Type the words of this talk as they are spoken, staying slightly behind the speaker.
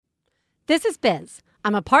This is Biz.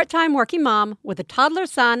 I'm a part-time working mom with a toddler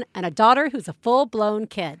son and a daughter who's a full-blown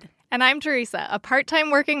kid. And I'm Teresa, a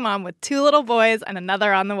part-time working mom with 2 little boys and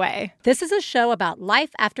another on the way. This is a show about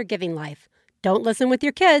life after giving life. Don't listen with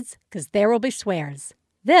your kids, because there will be swears.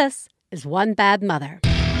 This is One Bad Mother.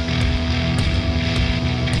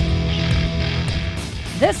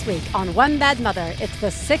 This week on One Bad Mother, it's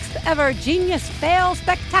the 6th ever Genius Fail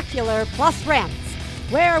Spectacular Plus Rants,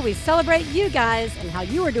 where we celebrate you guys and how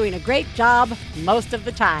you are doing a great job most of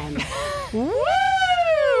the time. Woo!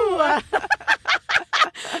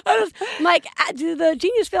 Do the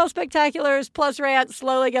Genius Fail Spectaculars Plus Rants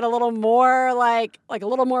slowly get a little more like a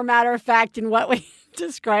little more matter of fact in what we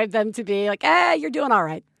describe them to be? You're doing all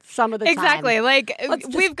right some of the time. Exactly.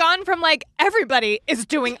 We've gone from everybody is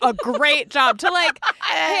doing a great job to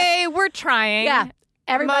hey, we're trying. Yeah.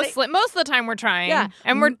 Everybody. Most of the time we're trying. Yeah.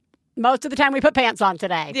 And we're most of the time we put pants on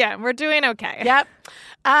today. Yeah, we're doing okay. Yep.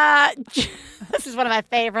 This is one of my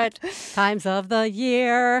favorite times of the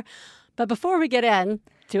year. But before we get in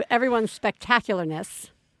to everyone's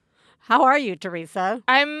spectacularness, how are you, Teresa?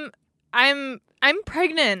 I'm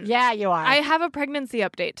pregnant. Yeah, you are. I have a pregnancy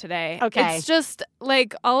update today. Okay. It's just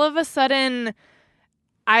all of a sudden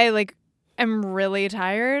I am really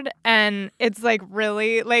tired, and it's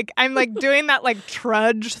really I'm doing that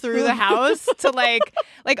trudge through the house to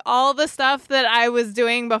all the stuff that I was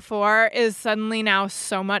doing before is suddenly now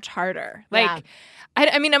so much harder. Yeah.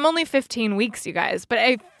 I mean, I'm only 15 weeks, you guys, but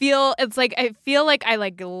I feel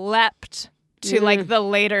I leapt to the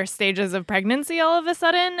later stages of pregnancy all of a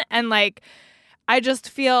sudden, and I just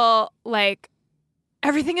feel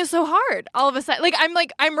everything is so hard all of a sudden.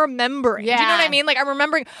 I'm remembering. Yeah. Do you know what I mean? I'm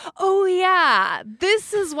remembering, oh yeah,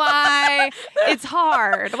 this is why it's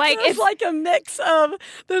hard. There's a mix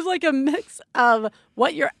of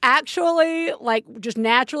what you're actually just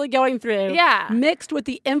naturally going through. Yeah. Mixed with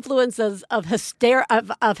the influences of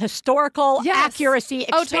historical accuracy experiences.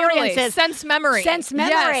 Oh, totally. Sense memory.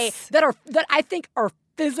 Yes. that I think are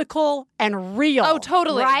physical and real. Oh,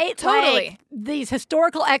 totally. Right? Totally. These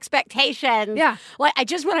historical expectations. Yeah. I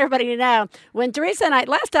just want everybody to know, when Teresa and I,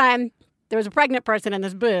 last time, there was a pregnant person in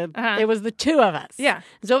this boob. Uh-huh. It was the 2 of us. Yeah.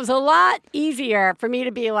 So it was a lot easier for me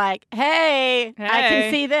to be hey, I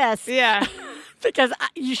can see this. Yeah. Because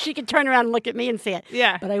she could turn around and look at me and see it.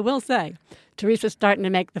 Yeah. But I will say, Teresa's starting to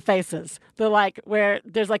make the faces. Where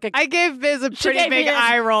there's I gave Biz a pretty big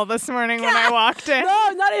eye roll this morning when I walked in. No,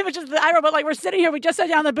 not even just the eye roll, but we're sitting here, we just sat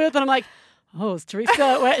down in the booth, and I'm like, oh, is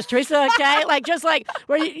Teresa okay?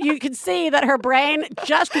 Where you can see that her brain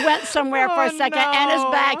just went somewhere for a second and is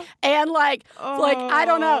back, and I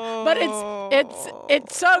don't know, but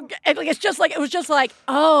it's so it was just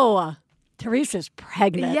oh, Teresa's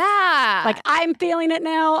pregnant. Yeah. I'm feeling it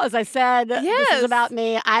now. As I said, yes. This is about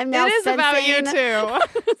me. I'm now It is about you too.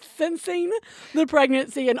 Sensing the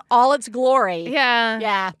pregnancy in all its glory. Yeah.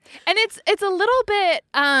 Yeah. And it's a little bit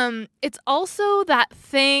it's also that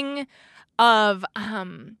thing of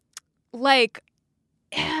I'm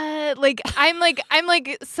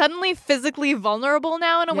suddenly physically vulnerable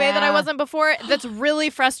now in a way that I wasn't before. That's really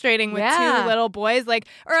frustrating with 2 little boys, or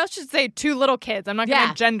I should say 2 little kids. I'm not going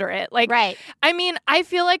to gender it. Right. I mean, I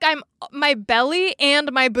feel my belly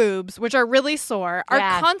and my boobs, which are really sore, are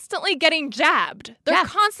constantly getting jabbed. They're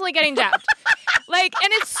constantly getting jabbed. And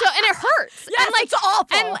it hurts. Yes, and it's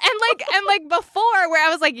awful. And before, where I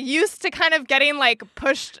was used to kind of getting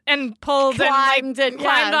pushed and pulled climbed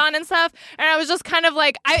on and stuff, and I was just kind of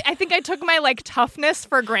I think I took my toughness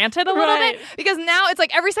for granted a little bit, because now it's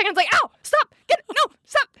every second it's ow, stop,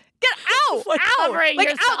 stop, get ow, ow, ow,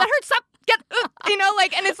 that hurts, stop.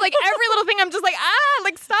 And it's every little thing I'm just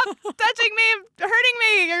stop touching me, hurting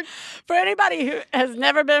me. For anybody who has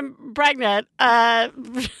never been pregnant,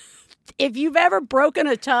 if you've ever broken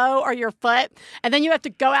a toe or your foot, and then you have to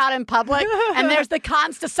go out in public, and there's the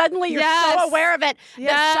constant, suddenly you're so aware of it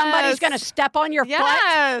that somebody's going to step on your foot.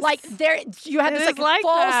 You have this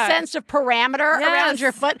full sense of parameter around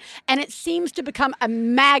your foot, and it seems to become a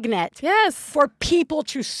magnet for people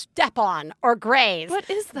to step on or graze. What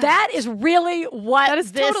is that? That is really what that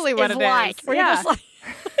is totally what it like. is. Where you're just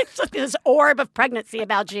it's like this orb of pregnancy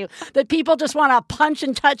about you that people just want to punch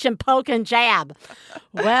and touch and poke and jab.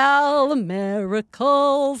 Well, the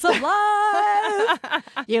miracles of life.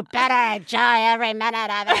 You better enjoy every minute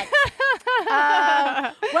of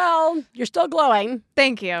it. Well, you're still glowing.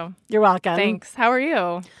 Thank you. You're welcome. Thanks. How are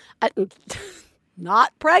you?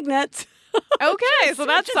 Not pregnant. Okay, so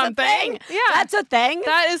that's something. Yeah. That's a thing.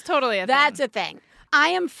 That is totally a thing. That's a thing. I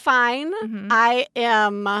am fine. Mm-hmm. I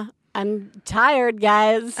am I'm tired,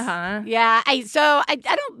 guys. Yeah. I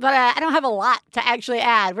don't have a lot to actually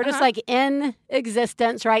add. We're just like in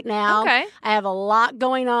existence right now. Okay. I have a lot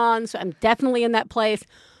going on, so I'm definitely in that place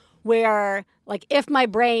where, like, if my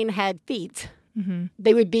brain had feet,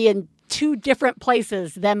 they would be in two different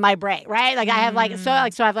places than my brain, right? Like I have so I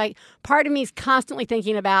have like part of me is constantly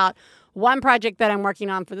thinking about one project that I'm working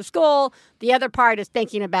on for the school. The other part is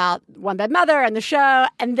thinking about One Bad Mother and the show,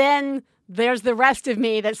 and then there's the rest of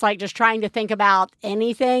me that's like just trying to think about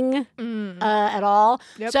anything at all.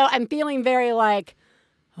 Yep. So I'm feeling very like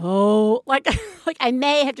I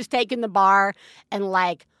may have just taken the bar and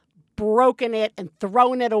like broken it and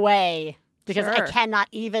thrown it away because I cannot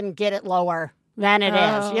even get it lower than it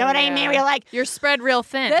is. You know what I mean? You're like, you're spread real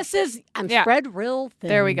thin. I'm spread real thin.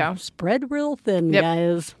 There we go. Spread real thin,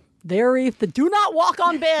 guys. Very thin. Do not walk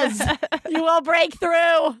on biz. You will break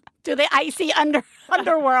through to the icy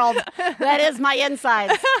underworld. That is my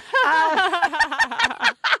insides.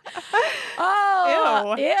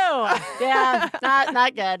 Ew. Yeah,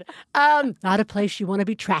 not good. Not a place you want to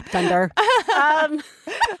be trapped under. But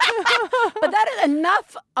that is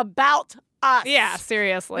enough about us. Yeah,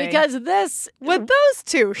 seriously. Because would those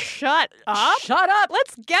two shut up? Shut up.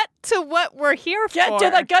 Let's get to what we're here for. Get to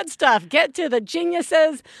the good stuff. Get to the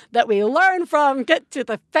geniuses that we learn from. Get to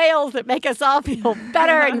the fails that make us all feel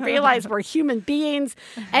better and realize we're human beings.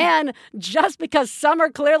 And just because summer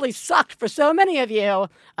clearly sucked for so many of you,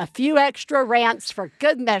 a few extra rants for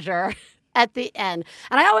good measure at the end.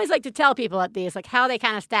 And I always like to tell people at these, like, how they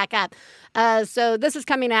kind of stack up. So this is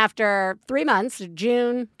coming after 3 months,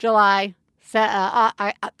 June, July,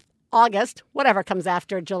 August, whatever comes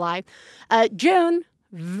after July. June,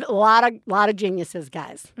 a lot of geniuses,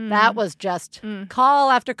 guys. That was just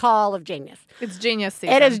call after call of genius. It's genius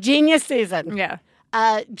season. It is genius season. Yeah.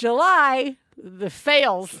 July, the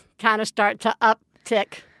fails kind of start to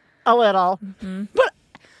uptick a little. But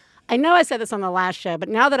I know I said this on the last show, but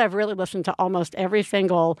now that I've really listened to almost every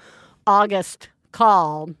single August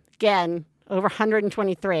call, again, over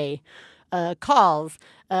 123 calls,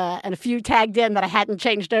 and a few tagged in that I hadn't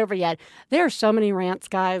changed over yet. There are so many rants,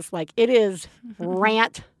 guys. Like, it is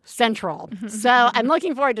rant central. So I'm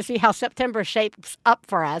looking forward to see how September shapes up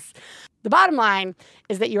for us. The bottom line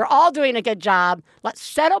is that you're all doing a good job. Let's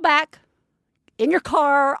settle back in your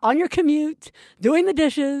car, on your commute, doing the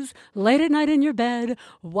dishes, late at night in your bed,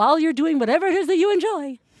 while you're doing whatever it is that you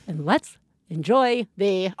enjoy. And let's enjoy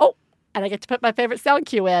and I get to put my favorite sound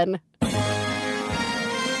cue in.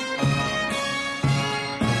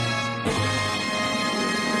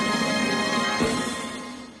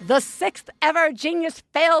 The 6th ever Genius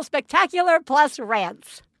Fail Spectacular plus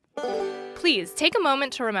rants. Please take a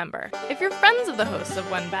moment to remember, if you're friends of the hosts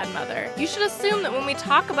of One Bad Mother, you should assume that when we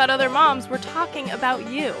talk about other moms, we're talking about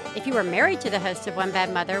you. If you are married to the hosts of One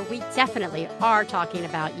Bad Mother, we definitely are talking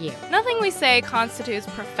about you. Nothing we say constitutes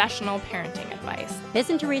professional parenting advice. Biz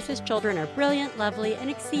and Teresa's children are brilliant, lovely, and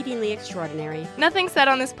exceedingly extraordinary. Nothing said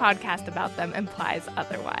on this podcast about them implies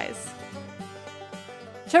otherwise.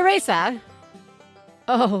 Teresa.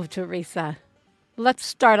 Oh, Teresa. Let's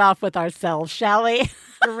start off with ourselves, shall we?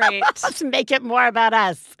 Great. Let's make it more about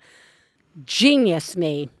us. Genius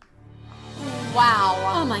me. Wow.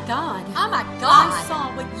 Oh, my God. Oh, my God. I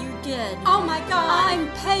saw what you did. Oh, my God. I'm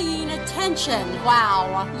paying attention.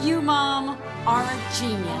 Wow. You, Mom, are a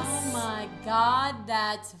genius. Oh, my God.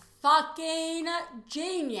 That's fucking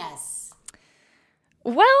genius.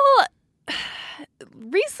 Well,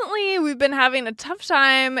 recently we've been having a tough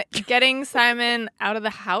time getting Simon out of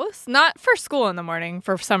the house. Not for school in the morning,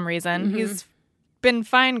 for some reason. He's been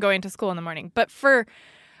fine going to school in the morning. But for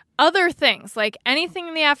other things, like anything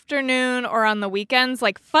in the afternoon or on the weekends,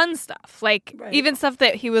 like fun stuff, like even stuff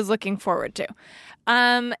that he was looking forward to.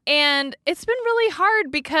 And it's been really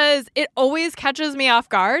hard because it always catches me off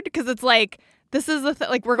guard because it's like, this is the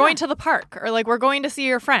like we're going to the park, or like we're going to see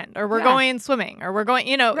your friend, or we're going swimming, or we're going,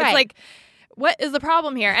 it's like, what is the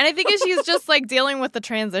problem here? And I think she's just like dealing with the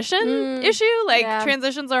transition issue. Like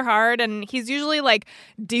transitions are hard, and he's usually like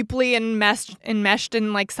deeply enmeshed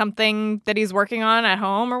in like something that he's working on at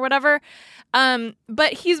home or whatever.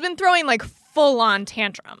 But he's been throwing like full-on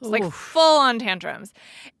tantrums,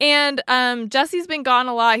 And Jesse's been gone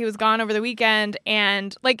a lot. He was gone over the weekend.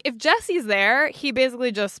 And like if Jesse's there, he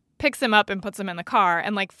basically just picks him up and puts him in the car.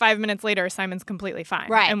 And like 5 minutes later, Simon's completely fine.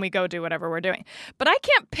 Right. And we go do whatever we're doing. But I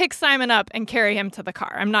can't pick Simon up and carry him to the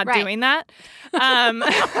car. I'm not doing that. I mean,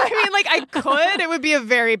 like I could. It would be a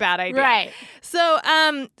very bad idea. Right. So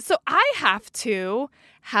I have to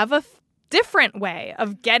have a different way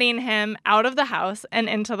of getting him out of the house and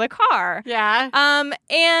into the car. Yeah.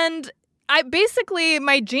 And basically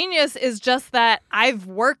my genius is just that I've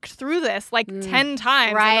worked through this like 10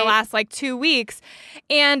 times in the last like 2 weeks,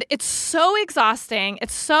 and it's so exhausting.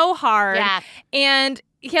 It's so hard. Yeah. And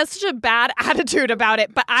he has such a bad attitude about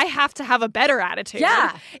it, but I have to have a better attitude.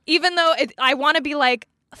 Yeah. Even though I want to be like,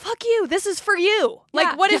 fuck you, this is for you.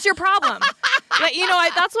 Like, what is your problem?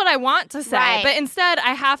 Like, that's what I want to say. Right. But instead,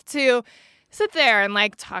 I have to sit there and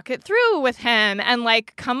like talk it through with him and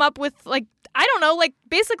like come up with like, I don't know, like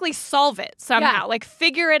basically solve it somehow, like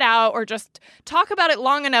figure it out or just talk about it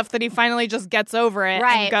long enough that he finally just gets over it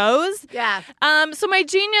and goes. Yeah. So my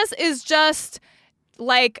genius is just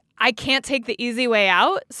like, I can't take the easy way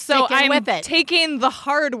out. So I'm taking the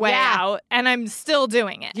hard way out and I'm still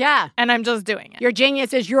doing it. Yeah. And I'm just doing it. Your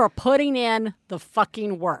genius is you're putting in the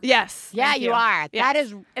fucking work. Yes. Yeah, you are.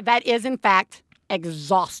 Yes. That is in fact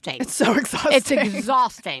exhausting. It's so exhausting. It's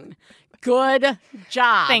exhausting. Good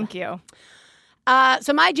job. Thank you.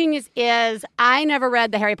 So my genius is I never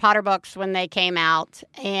read the Harry Potter books when they came out.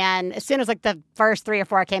 And as soon as like the first 3 or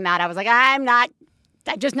 4 came out, I was like,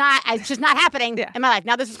 it's just not happening in my life.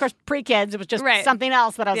 Now, this is, of course, pre-kids. It was just something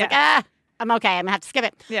else that I was like, I'm okay. I'm going to have to skip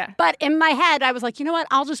it. Yeah. But in my head, I was like, you know what?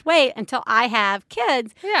 I'll just wait until I have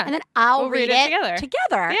kids. Yeah. And then I'll read it together.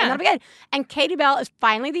 Yeah. And that'll be good. And Katie Bell is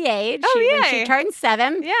finally the age. When she turned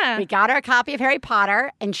 7, we got her a copy of Harry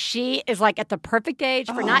Potter. And she is like at the perfect age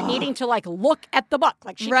for not needing to like look at the book.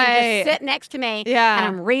 Like she can just sit next to me. Yeah. And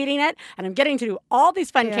I'm reading it. And I'm getting to do all these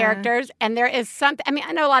fun characters. And there is something, I mean,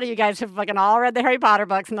 I know a lot of you guys have fucking all read the Harry Potter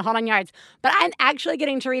books and the whole 9 yards. But I'm actually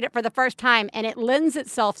getting to read it for the first time. And it lends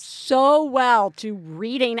itself so well to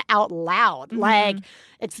reading out loud. Mm-hmm. Like,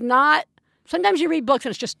 it's not, sometimes you read books and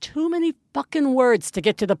it's just too many fucking words to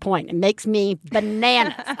get to the point. It makes me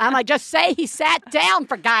bananas. I'm like, just say he sat down,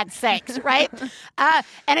 for God's sakes, right?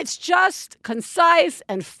 And it's just concise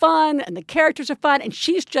and fun, and the characters are fun, and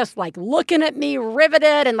she's just like looking at me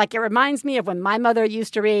riveted, and like it reminds me of when my mother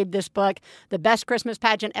used to read this book, The Best Christmas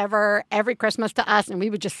Pageant Ever, every Christmas to us, and we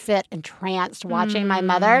would just sit entranced watching my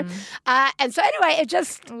mother. And so anyway, it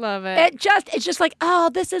just... Love it. It's just like,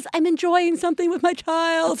 I'm enjoying something with my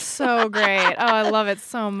child. It's so great. Oh, I love it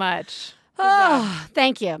so much. Oh,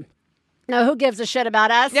 thank you. Now, who gives a shit about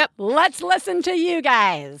us? Yep. Let's listen to you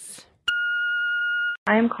guys.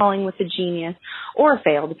 I am calling with a genius or a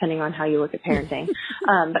fail, depending on how you look at parenting.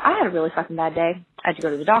 But I had a really fucking bad day. I had to go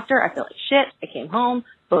to the doctor. I feel like shit. I came home.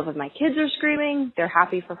 Both of my kids are screaming. They're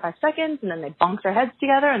happy for 5 seconds, and then they bonk their heads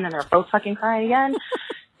together, and then they're both fucking crying again.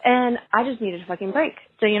 And I just needed a fucking break.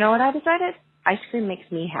 So you know what I decided? Ice cream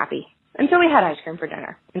makes me happy. And so we had ice cream for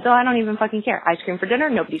dinner. And so I don't even fucking care. Ice cream for dinner,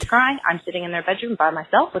 nobody's crying. I'm sitting in their bedroom by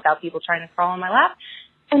myself without people trying to crawl on my lap.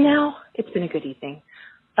 And now it's been a good evening.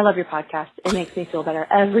 I love your podcast. It makes me feel better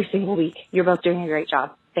every single week. You're both doing a great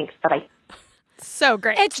job. Thanks. Bye-bye. So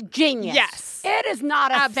great. It's genius. Yes. It is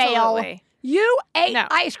not a Absolutely. fail. You ate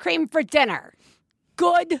ice cream for dinner.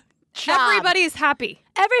 Good job. Everybody's happy.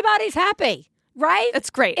 Everybody's happy, right? It's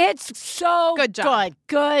great. It's so good job.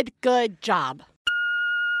 Good job.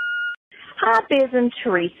 Hi, Biz and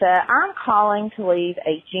Teresa. I'm calling to leave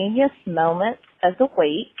a genius moment of the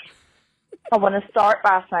week. I want to start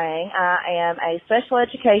by saying I am a special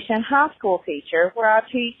education high school teacher where I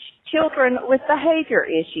teach children with behavior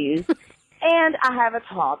issues, and I have a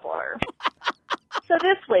toddler. So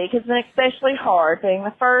this week has been especially hard, being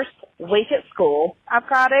the first week at school. I've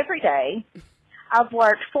cried every day. I've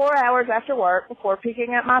worked 4 hours after work before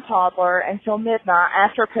picking up my toddler until midnight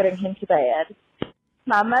after putting him to bed.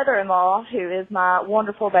 My mother-in-law, who is my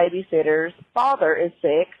wonderful babysitter's father, is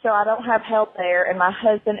sick, so I don't have help there, and my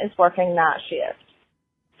husband is working night shift.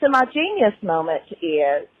 So my genius moment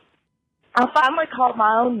is, I finally called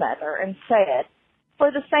my own mother and said,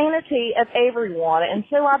 for the sanity of everyone, and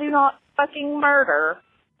so I do not fucking murder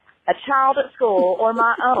a child at school or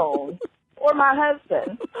my own or my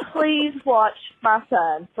husband, please watch my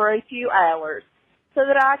son for a few hours so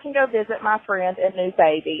that I can go visit my friend and new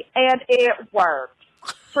baby. And it worked.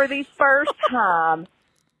 For the first time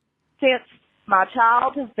since my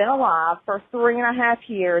child has been alive for 3.5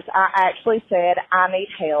 years, I actually said, I need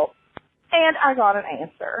help. And I got an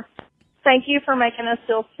answer. Thank you for making us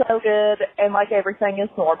feel so good and like everything is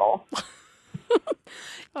normal.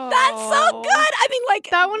 That's so good. I mean, like,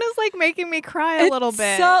 that one is like making me cry a little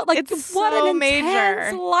bit. So, like, it's what so an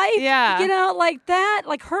intense life. Yeah. You know, like that,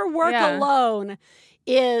 like her work alone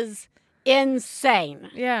is insane.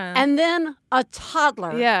 Yeah. And then a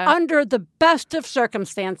toddler under the best of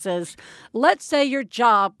circumstances. Let's say your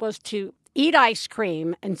job was to eat ice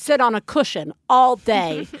cream and sit on a cushion all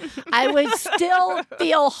day, I would still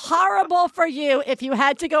feel horrible for you if you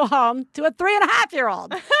had to go home to a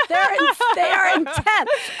 3.5-year-old. They are intense,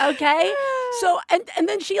 okay? So, and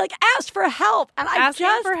then she like asked for help. And Asking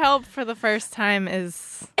for help for the first time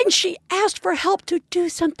is... And she asked for help to do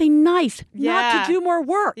something nice, not to do more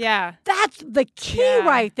work. Yeah. That's the key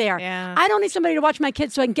right there. Yeah. I don't need somebody to watch my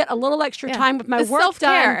kids so I can get a little extra time with my It's work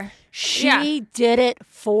self-care. done. She did it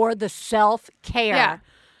for the self-care. Yeah.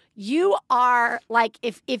 You are like,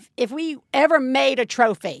 if we ever made a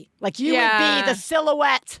trophy, like you would be the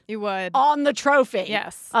silhouette You would. on the trophy.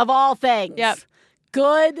 Yes. Of all things. Yep.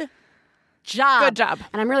 Good job. Good job.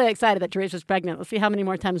 And I'm really excited that Teresa's pregnant. Let's see how many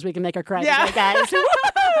more times we can make her cry Yeah. today, guys.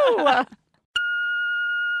 Woo!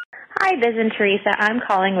 Hi, Biz and Teresa. I'm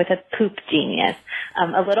calling with a poop genius.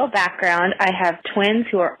 A little background. I have twins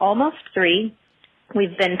who are almost 3.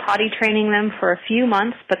 We've been potty training them for a few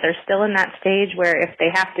months, but they're still in that stage where if they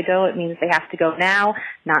have to go, it means they have to go now,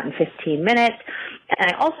 not in 15 minutes. And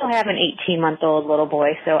I also have an 18-month-old little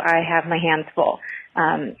boy, so I have my hands full.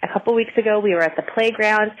 A couple weeks ago, we were at the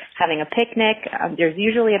playground having a picnic. There's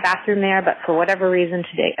usually a bathroom there, but for whatever reason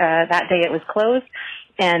today, that day it was closed.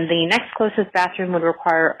 And the next closest bathroom would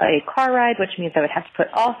require a car ride, which means I would have to put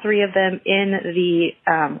all 3 of them in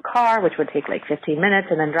the car, which would take like 15 minutes,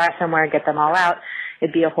 and then drive somewhere and get them all out.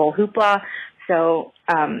 It'd be a whole hoopla. So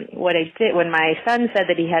what I did, when my son said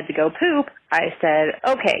that he had to go poop, I said,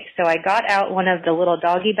 okay. So I got out one of the little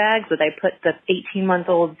doggy bags that I put the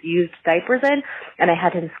 18-month-old's used diapers in, and I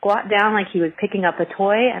had him squat down like he was picking up a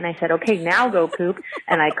toy, and I said, okay, now go poop.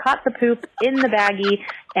 And I caught the poop in the baggie,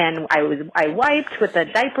 and I wiped with a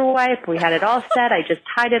diaper wipe. We had it all set. I just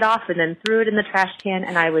tied it off and then threw it in the trash can,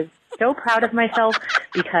 and I was so proud of myself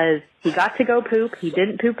because he got to go poop. He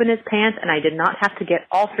didn't poop in his pants, and I did not have to get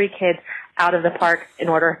all 3 kids out of the park in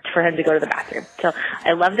order for him to go to the bathroom. So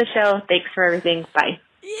I love the show. Thanks for everything. Bye.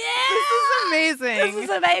 Yeah! This is amazing. This is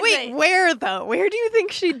amazing. Wait, where though? Where do you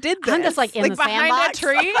think she did this? I'm just like in the behind sandbox. a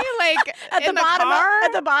tree, like at in the bottom car?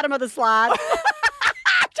 at the bottom of the slide.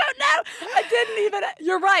 I don't know. I didn't even.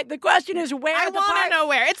 You're right. The question is where. I want to know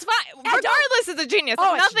where. It's fine. Regardless, it's a genius.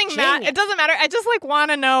 Oh, Nothing it's matters. genius. It doesn't matter. I just like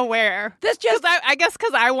want to know where. This just. I guess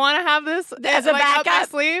because I want to have this as a like, backup. up my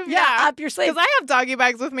sleeve. Yeah, up your sleeve. Because I have doggy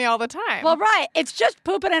bags with me all the time. Well, right. It's just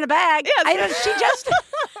pooping in a bag. Yes. She just.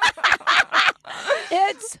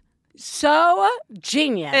 It's so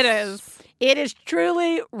genius. It is. It is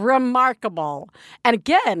truly remarkable. And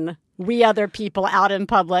again, we other people out in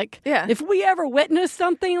public, if we ever witness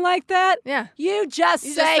something like that, you just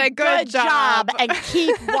say good job and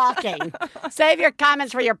keep walking. Save your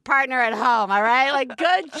comments for your partner at home, all right? Like,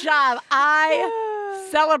 good job. I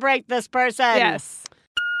celebrate this person. Yes.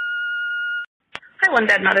 Hi, One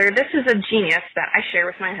Bad Mother. This is a genius that I share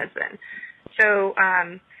with my husband. So,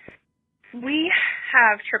 we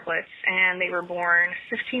have triplets, and they were born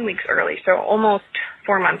 15 weeks early, so almost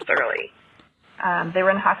 4 months early. They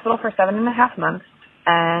were in the hospital for 7.5 months,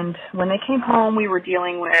 and when they came home, we were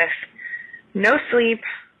dealing with no sleep,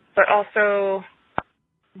 but also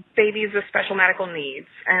babies with special medical needs.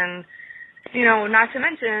 And, you know, not to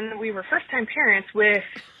mention, we were first-time parents with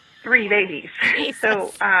 3 babies.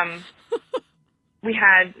 So, we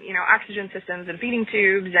had, you know, oxygen systems and feeding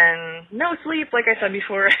tubes and no sleep, like I said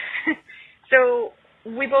before. So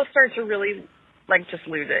we both started to really, like, just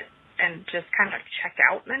lose it and just kind of check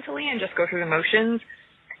out mentally and just go through the motions.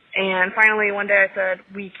 And finally, one day I said,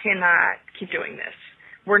 we cannot keep doing this.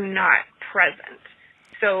 We're not present.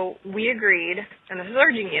 So we agreed, and this is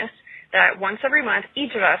our genius, that once every month,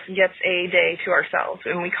 each of us gets a day to ourselves,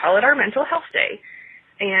 and we call it our mental health day.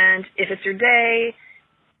 And if it's your day,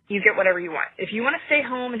 you get whatever you want. If you want to stay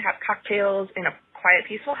home and have cocktails in a quiet,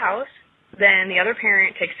 peaceful house, then the other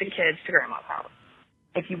parent takes the kids to grandma's house.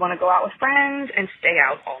 If you want to go out with friends and stay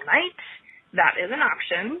out all night, that is an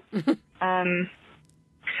option.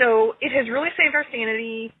 So it has really saved our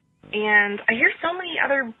sanity. And I hear so many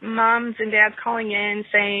other moms and dads calling in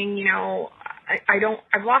saying, you know,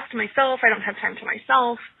 I've lost myself. I don't have time to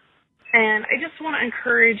myself. And I just want to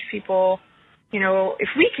encourage people, you know, if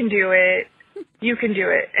we can do it, you can do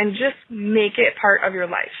it. And just make it part of your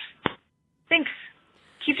life. Thanks.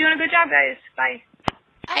 Keep doing a good job, guys. Bye.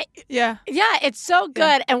 Yeah, it's so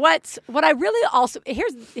good. And what I really also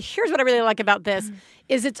here's what I really like about this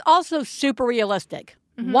is it's also super realistic.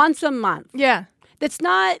 Once a month. Yeah. That's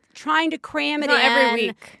not trying to cram it not in every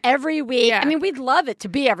week. Every week. Yeah. I mean, we'd love it to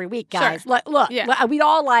be every week, guys. Sure. Look, we'd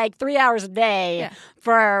all like 3 hours a day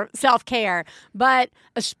for self-care. But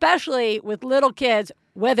especially with little kids,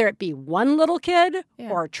 whether it be one little kid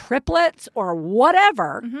or triplets or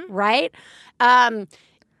whatever, right?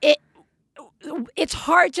 it's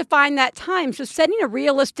hard to find that time. So setting a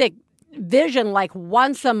realistic vision like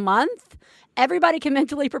once a month, everybody can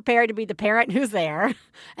mentally prepare to be the parent who's there,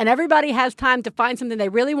 and everybody has time to find something they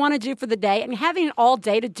really want to do for the day, and having it all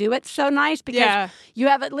day to do it's so nice because you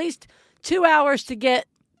have at least 2 hours to get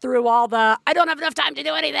through all the, I don't have enough time to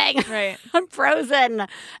do anything. Right. I'm frozen.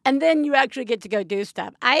 And then you actually get to go do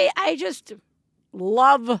stuff. I just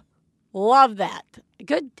love that.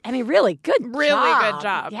 Good. I mean, really good Really good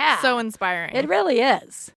job. Yeah. So inspiring. It really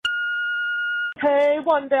is. Hey,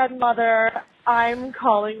 One Bad Mother. I'm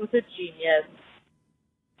calling with a genius.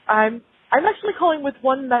 I'm actually calling with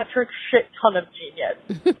one metric shit ton of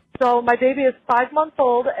genius. So my baby is 5 months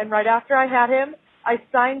old, and right after I had him, I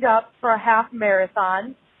signed up for a half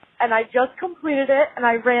marathon, and I just completed it, and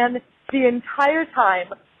I ran the entire time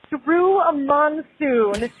through a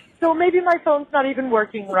monsoon. So maybe my phone's not even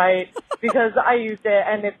working right because I used it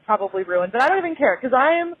and it's probably ruined. But I don't even care because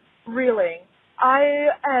I am reeling. I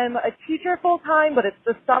am a teacher full time, but it's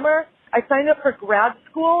the summer. I signed up for grad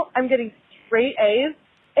school. I'm getting straight A's.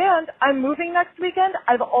 And I'm moving next weekend.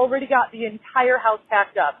 I've already got the entire house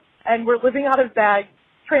packed up. And we're living out of bags,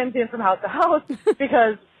 transient from house to house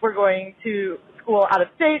because we're going to school out of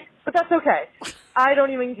state. But that's okay. I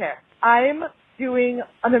don't even care. I'm doing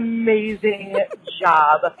an amazing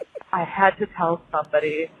job. I had to tell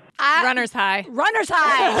somebody. Runner's high. Runner's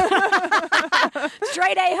high.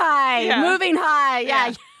 Straight A high. Yeah. Moving high.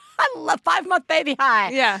 Yeah. I love 5-month baby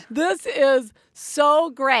high. Yeah. This is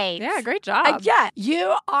so great. Yeah, great job. Yeah.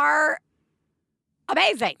 You are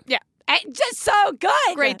amazing. Yeah. Just so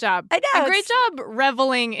good. Great job. I know. And great job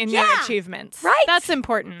reveling in your achievements. Right. That's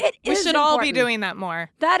important. We should all be doing that more.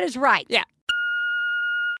 That is right. Yeah.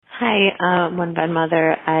 Hi, One Bad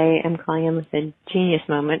Mother. I am calling in with a genius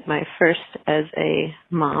moment, my first as a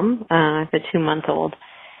mom. I have a 2-month-old,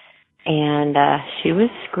 and she was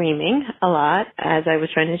screaming a lot as I was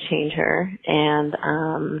trying to change her, and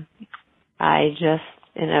I just,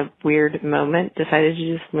 in a weird moment, decided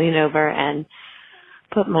to just lean over and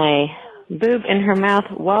put my boob in her mouth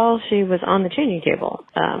while she was on the changing table.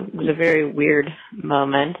 It was a very weird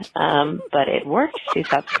moment, but it worked. She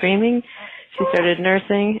stopped screaming. She started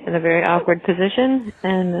nursing in a very awkward position,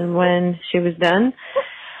 and then when she was done,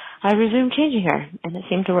 I resumed changing her, and it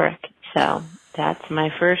seemed to work. So that's my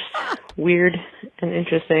first weird and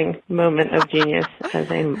interesting moment of genius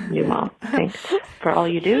as a new mom. Thanks for all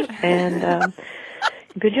you do, and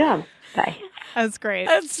good job. Bye. That's great.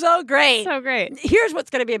 That's so great. So great. Here's what's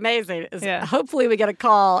going to be amazing is hopefully we get a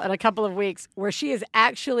call in a couple of weeks where she is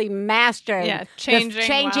actually mastered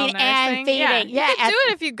changing and feeding. Yeah, you can do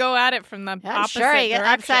it if you go at it from the opposite you get direction.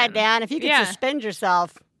 upside down. If you could suspend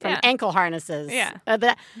yourself from ankle harnesses. Yeah. Good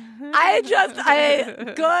job. Such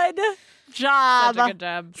a good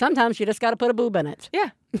job. Sometimes you just got to put a boob in it.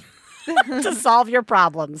 Yeah. To solve your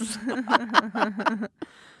problems.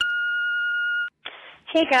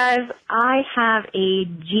 Hey guys, I have a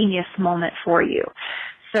genius moment for you.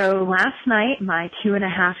 So last night, my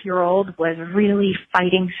 2.5-year-old was really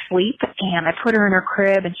fighting sleep, and I put her in her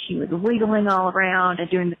crib, and she was wiggling all around and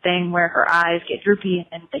doing the thing where her eyes get droopy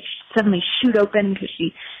and they suddenly shoot open because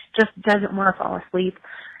she just doesn't want to fall asleep.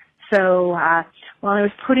 So while I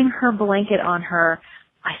was putting her blanket on her,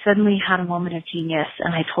 I suddenly had a moment of genius,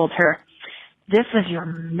 and I told her, "This is your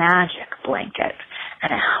magic blanket,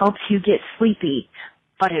 and it helps you get sleepy.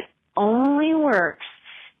 But it only works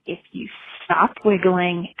if you stop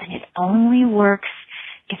wiggling, and it only works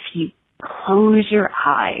if you close your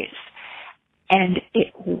eyes." And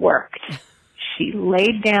it worked. She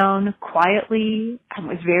laid down quietly and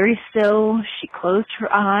was very still. She closed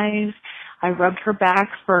her eyes. I rubbed her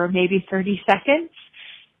back for maybe 30 seconds,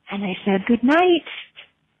 and I said, "Good night."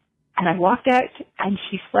 And I walked out, and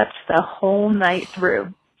she slept the whole night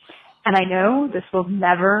through. And I know this will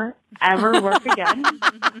never, ever work again,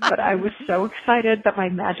 but I was so excited that my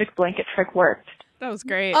magic blanket trick worked. That was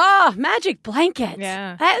great. Oh, magic blanket.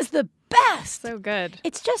 Yeah. That is the best. So good.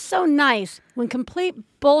 It's just so nice when complete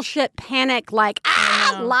bullshit panic,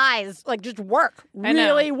 lies, just work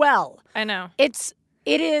really well. I know.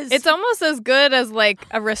 It is. It's almost as good as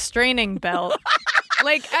a restraining belt.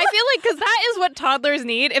 I feel like because that is what toddlers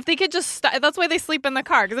need. If they could just that's why they sleep in the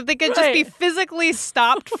car. Because if they could just be physically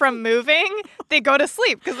stopped from moving, they go to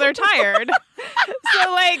sleep because they're tired.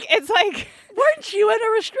 So it's like. Weren't you in a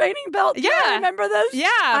restraining belt? Yeah. I remember this? Yeah.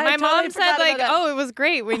 My mom said it was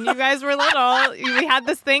great when you guys were little. We had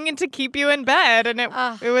this thing to keep you in bed, and it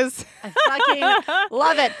was. I fucking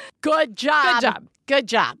love it. Good job. Good job. Good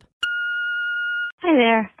job. Hi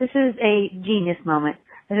there. This is a genius moment.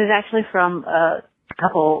 This is actually from a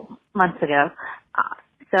couple months ago.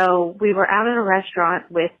 So we were out at a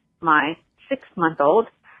restaurant with my 6-month-old,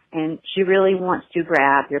 and she really wants to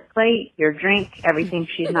grab your plate, your drink, everything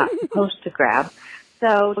she's not supposed to grab.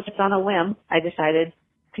 So just on a whim, I decided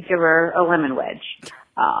to give her a lemon wedge.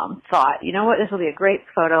 Thought, you know what, this will be a great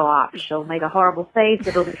photo op. She'll make a horrible face.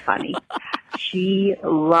 It'll be funny. She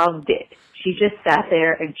loved it. She just sat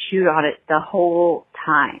there and chewed on it the whole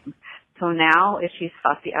time. So now, if she's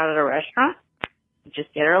fussy out at a restaurant,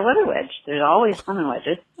 just get her a lemon wedge. There's always lemon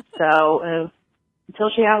wedges. So until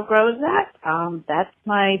she outgrows that, that's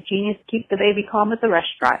my genius keep the baby calm at the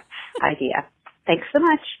restaurant idea. Thanks so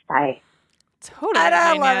much. Bye. Totally.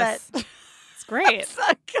 I love it. It's great. So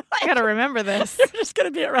good. I got to remember this. You're just going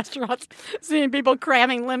to be at restaurants seeing people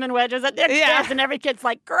cramming lemon wedges at their kids, and every kid's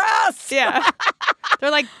like, gross. Yeah.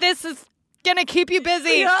 They're like, this is going to keep you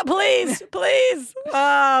busy. Yeah, please, please.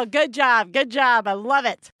 Oh, good job. Good job. I love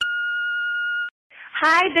it.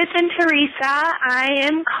 Hi, this is Teresa. I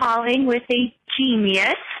am calling with a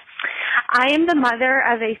genius. I am the mother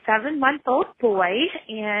of a 7-month-old boy,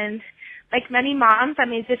 and like many moms, I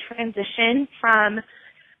made the transition from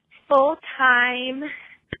full-time,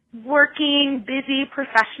 working, busy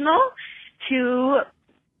professional to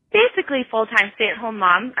basically full-time stay-at-home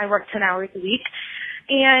mom. I work 10 hours a week.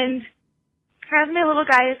 And as my little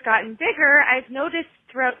guy has gotten bigger, I've noticed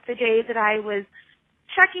throughout the day that I was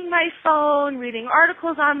checking my phone, reading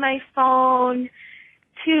articles on my phone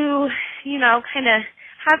to, you know, kind of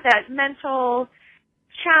have that mental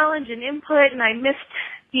challenge and input, and I missed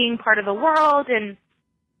being part of the world, and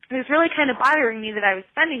it was really kind of bothering me that I was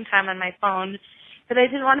spending time on my phone that I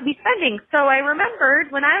didn't want to be spending. So I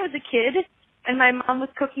remembered when I was a kid and my mom was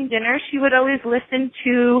cooking dinner, she would always listen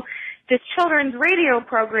to this children's radio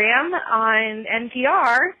program on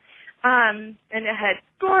NPR, and it had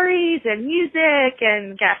stories and music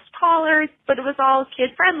and guest callers, but it was all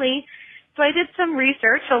kid-friendly. So I did some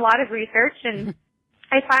research, a lot of research, and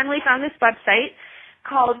I finally found this website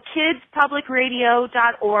called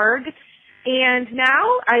kidspublicradio.org. And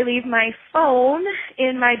now I leave my phone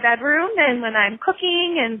in my bedroom, and when I'm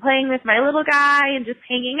cooking and playing with my little guy and just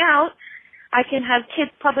hanging out, I can have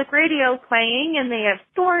Kids Public Radio playing, and they have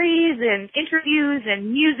stories and interviews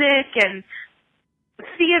and music and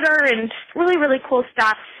theater and really, really cool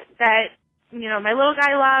stuff that, you know, my little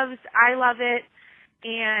guy loves. I love it.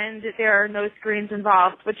 And there are no screens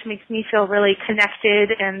involved, which makes me feel really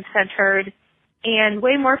connected and centered and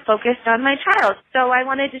way more focused on my child. So I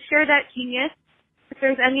wanted to share that genius. If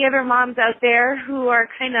there's any other moms out there who are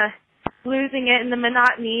kind of losing it in the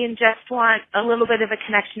monotony and just want a little bit of a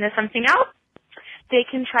connection to something else, they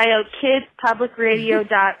can try out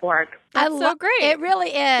kidspublicradio.org. That's so great. It really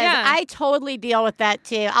is. Yeah. I totally deal with that,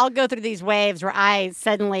 too. I'll go through these waves where I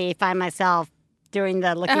suddenly find myself doing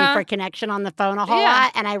the looking for connection on the phone a whole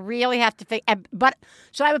lot, and I really have to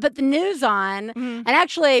so I would put the news on, and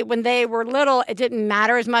actually when they were little, it didn't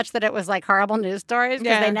matter as much that it was like horrible news stories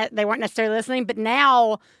because they weren't necessarily listening, but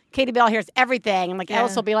now Katie Bell hears everything, and like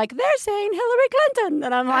Elsa will be like, they're saying Hillary Clinton,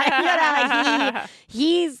 and I'm like, you know, like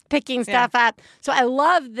he's picking stuff up. So I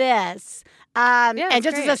love this. And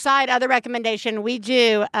just as a side, other recommendation, we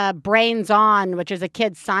do Brains On, which is a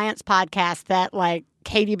kids' science podcast that like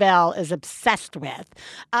Katie Bell is obsessed with.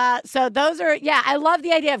 So those are, I love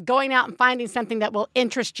the idea of going out and finding something that will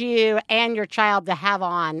interest you and your child to have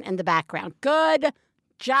on in the background. Good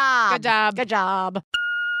job. Good job. Good job.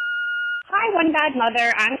 Hi, One Bad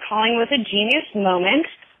Mother. I'm calling with a genius moment.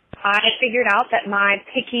 I figured out that my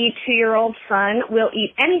picky 2-year-old son will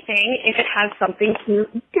eat anything if it has something to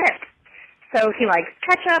dip. So he likes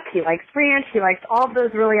ketchup, he likes ranch, he likes all of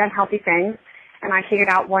those really unhealthy things. And I figured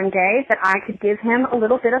out one day that I could give him a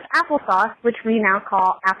little bit of applesauce, which we now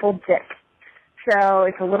call apple dip. So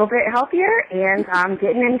it's a little bit healthier, and I'm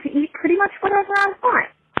getting him to eat pretty much whatever I want.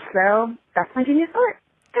 So that's my genius moment.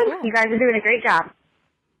 Thanks. You guys are doing a great job.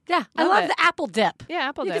 Yeah, I love the apple dip. Yeah,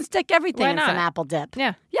 apple dip. You can stick everything Why in not? some apple dip.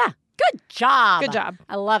 Yeah. Yeah, good job. Good job.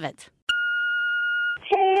 I love it.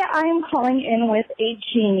 Hey, I'm calling in with a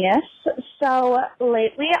genius. So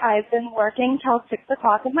lately I've been working till 6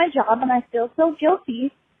 o'clock at my job, and I feel so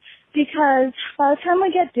guilty because by the time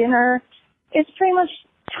we get dinner, it's pretty much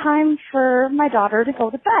time for my daughter to go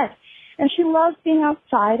to bed. And she loves being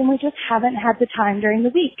outside, and we just haven't had the time during the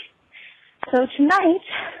week. So tonight,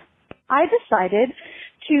 I decided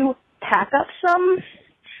to pack up some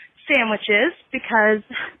sandwiches because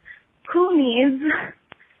who needs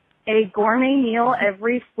a gourmet meal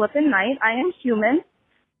every flippin' night? I am human.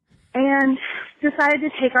 And decided to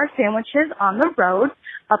take our sandwiches on the road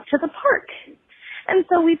up to the park. And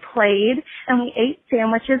so we played and we ate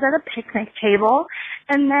sandwiches at a picnic table.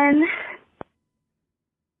 And then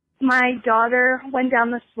my daughter went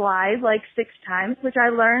down the slide like 6 times, which I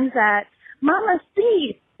learned that Mama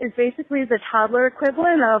C is basically the toddler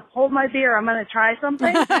equivalent of hold my beer, I'm going to try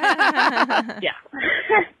something. Yeah.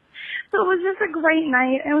 So it was just a great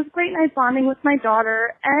night. It was a great night bonding with my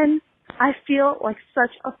daughter, and I feel like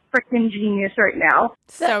such a freaking genius right now.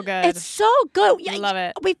 So good. It's so good. I love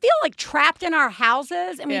it. We feel like trapped in our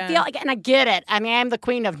houses, and we feel like, and I get it. I mean, I'm the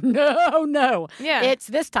queen of no. Yeah. It's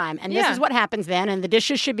this time, and this is what happens then, and the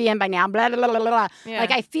dishes should be in by now, blah, blah, blah, blah, blah. Yeah.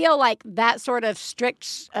 Like, I feel like that sort of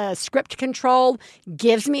strict script control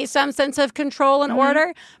gives me some sense of control and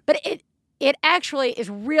order, but it actually is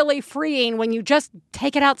really freeing when you just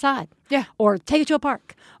take it outside. Yeah. Or take it to a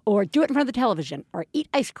park. Or do it in front of the television. Or eat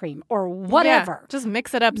ice cream. Or whatever. Yeah, just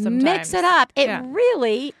mix it up sometimes. Mix it up. It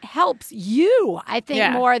really helps you, I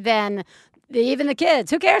think, more than even the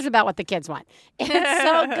kids. Who cares about what the kids want? It's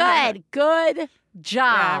so good. Good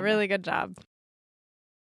job. Yeah, really good job.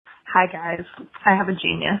 Hi, guys. I have a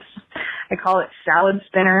genius. I call it Salad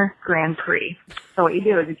Spinner Grand Prix. So what you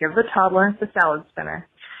do is you give the toddler the salad spinner.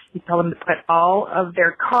 You tell them to put all of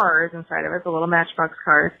their cars inside of it, the little Matchbox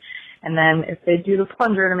cars. And then if they do the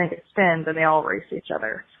plunger to make it spin, then they all race each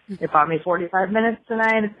other. It bought me 45 minutes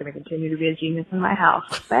tonight. It's going to continue to be a genius in my house.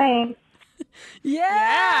 Thanks.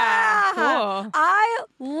 Yeah. Cool. I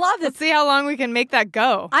love it. Let's see how long we can make that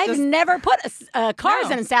go. I've never put cars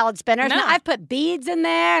in salad spinners. No. I've put beads in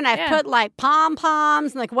there, and I've put like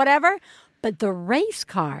pom-poms and like whatever. But the race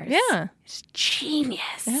cars, it's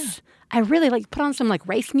genius. Yeah. I really like put on some like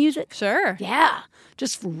race music. Sure. Yeah.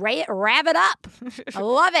 Just rev it up. I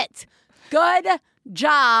love it. Good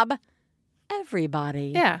job,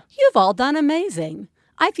 everybody. Yeah. You've all done amazing.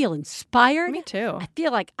 I feel inspired. Me too. I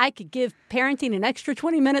feel like I could give parenting an extra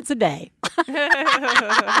 20 minutes a day.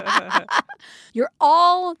 You're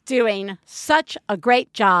all doing such a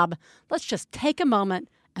great job. Let's just take a moment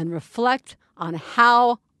and reflect on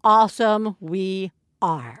how awesome we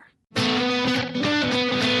are.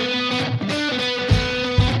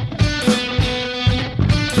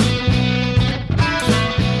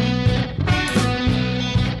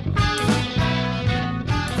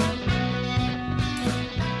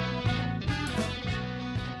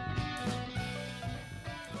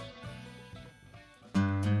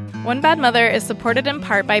 One Bad Mother is supported in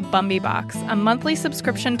part by Bumbybox, a monthly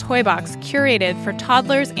subscription toy box curated for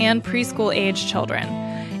toddlers and preschool-age children.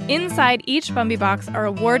 Inside each Bumbybox are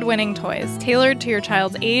award-winning toys tailored to your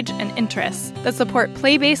child's age and interests that support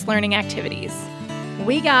play-based learning activities.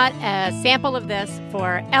 We got a sample of this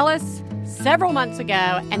for Ellis several months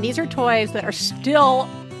ago, and these are toys that are still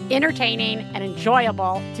entertaining and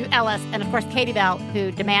enjoyable to Ellis and, of course, Katie Bell,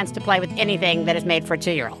 who demands to play with anything that is made for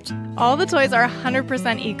 2-year-olds. All the toys are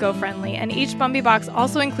 100% eco-friendly, and each Bumbybox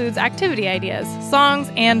also includes activity ideas, songs,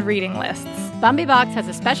 and reading lists. Bumbybox has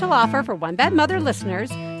a special offer for One Bad Mother listeners.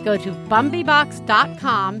 Go to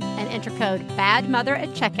Bumbybox.com and enter code BADMOTHER at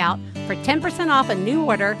checkout for 10% off a new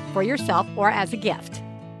order for yourself or as a gift.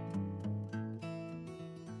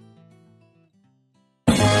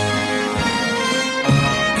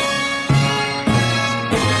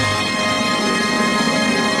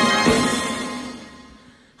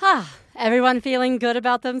 Everyone feeling good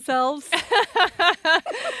about themselves?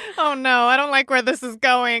 Oh no, I don't like where this is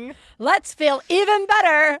going. Let's feel even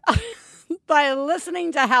better by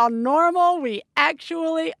listening to how normal we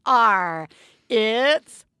actually are.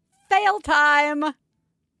 It's fail time.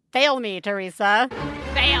 Fail me, Teresa.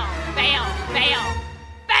 Fail, fail, fail,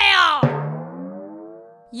 fail!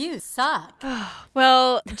 You suck.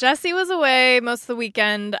 Well, Jesse was away most of the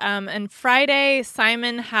weekend, and Friday,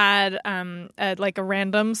 Simon had a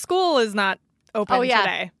random school is not open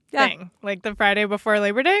today thing. Like the Friday before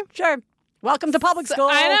Labor Day. Sure. Welcome to public school.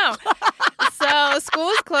 I know. So school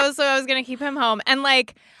was closed, so I was going to keep him home. And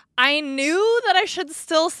I knew that I should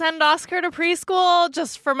still send Oscar to preschool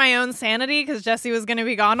just for my own sanity because Jesse was going to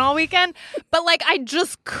be gone all weekend. But I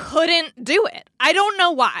just couldn't do it. I don't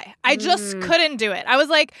know why. I just couldn't do it. I was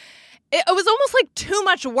like, it was almost too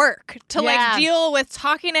much work to deal with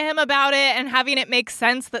talking to him about it and having it make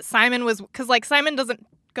sense that Simon was, because Simon doesn't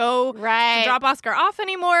go to drop Oscar off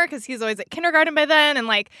anymore because he's always at kindergarten by then, and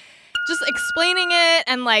just explaining it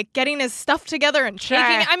and getting his stuff together and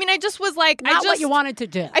shaking it. I mean, I just was not what you wanted to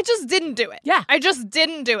do. I just didn't do it. Yeah. I just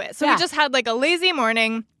didn't do it. So we just had a lazy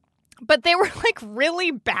morning, but they were really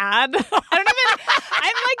bad. I'm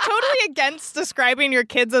totally against describing your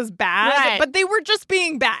kids as bad, but they were just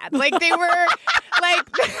being bad. They were they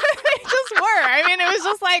just were. I mean, it was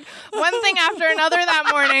just one thing after another that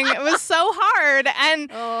morning. It was so hard.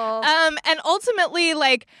 And ultimately,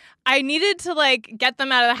 I needed to get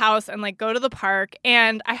them out of the house and go to the park.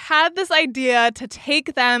 And I had this idea to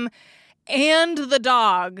take them and the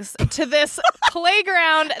dogs to this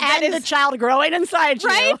playground that and the child growing inside you.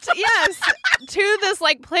 Right? Yes. To this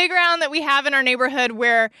like playground that we have in our neighborhood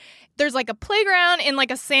where there's like a playground in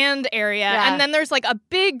like a sand area and then there's like a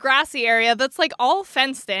big grassy area that's like all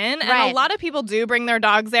fenced in. And a lot of people do bring their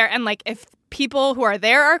dogs there. And like if people who are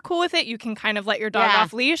there are cool with it, you can kind of let your dog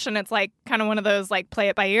off leash, and it's like kind of one of those like play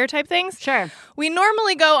it by ear type things. Sure. We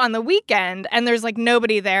normally go on the weekend and there's like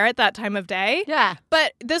nobody there at that time of day. Yeah.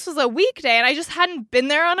 But this was a weekday and I just hadn't been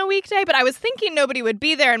there on a weekday, but I was thinking nobody would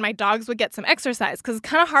be there and my dogs would get some exercise because it's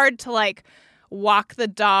kind of hard to like walk the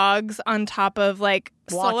dogs on top of like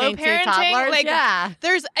Walking solo parenting. toddlers,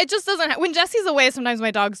 Like it just doesn't when Jesse's away, sometimes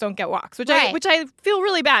my dogs don't get walks, which I feel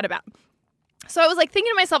really bad about. So I was like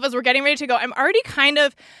thinking to myself as we're getting ready to go, I'm already kind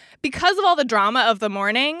of, because of all the drama of the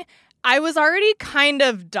morning, I was already kind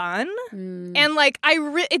of done. And like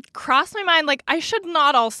it crossed my mind, like I should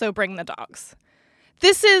not also bring the dogs.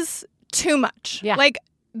 This is too much. Yeah. Like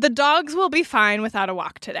the dogs will be fine without a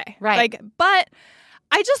walk today. Right. Like, but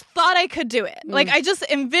I just thought I could do it. Like I just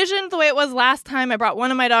envisioned the way it was last time. I brought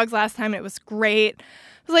one of my dogs last time and it was great.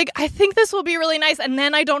 I was like, I think this will be really nice. And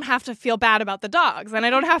then I don't have to feel bad about the dogs and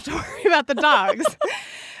I don't have to worry about the dogs.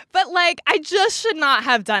 But like, I just should not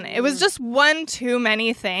have done it. It was just one too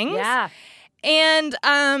many things. Yeah. And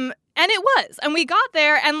it was. And we got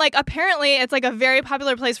there and like apparently it's like a very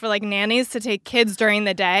popular place for like nannies to take kids during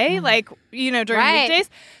the day, like, you know, during weekdays.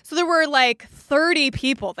 So there were like 30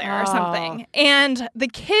 people there or something. And the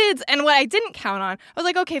kids, and what I didn't count on, I was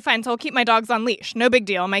like, okay, fine. So I'll keep my dogs on leash. No big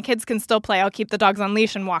deal. My kids can still play. I'll keep the dogs on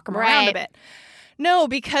leash and walk them around a bit. No,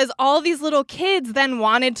 because all these little kids then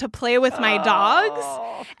wanted to play with my dogs.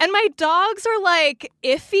 And my dogs are like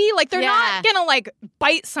iffy. Like they're not going to like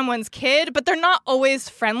bite someone's kid, but they're not always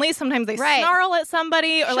friendly. Sometimes they snarl at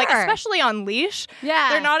somebody or like especially on leash. Yeah.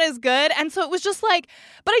 They're not as good. And so it was just like,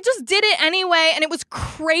 but I just did it anyway. And it was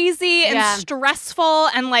crazy and stressful.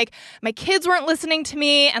 And like my kids weren't listening to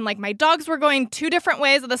me. And like my dogs were going two different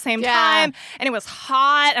ways at the same time. And it was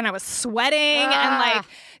hot and I was sweating and like,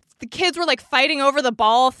 the kids were like fighting over the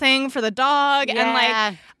ball thing for the dog. And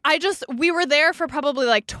like, we were there for probably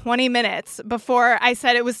like 20 minutes before I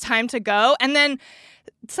said it was time to go. And then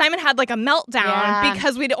Simon had like a meltdown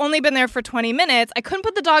because we'd only been there for 20 minutes. I couldn't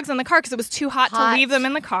put the dogs in the car because it was too hot to leave them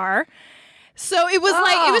in the car. So it was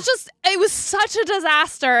like, it was such a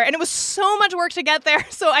disaster and it was so much work to get there.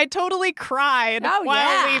 So I totally cried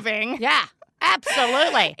while leaving. Yeah,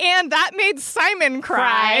 absolutely. And that made Simon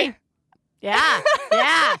cry. Yeah,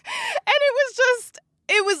 yeah. And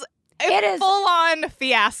it was a full-on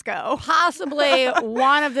fiasco. Possibly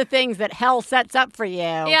one of the things that hell sets up for you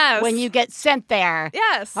when you get sent there.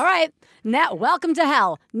 Yes. All right. Now, welcome to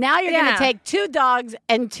hell. Now you're going to take 2 dogs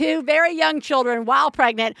and 2 very young children while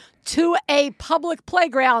pregnant to a public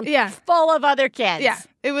playground full of other kids. Yeah.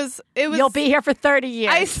 It was. You'll be here for 30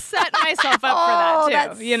 years. I set myself up for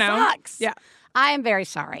that, too. That sucks. Yeah. I am very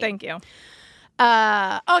sorry. Thank you.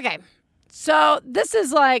 Okay. So this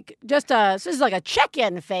is like a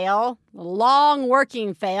check-in fail, a long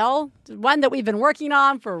working fail, one that we've been working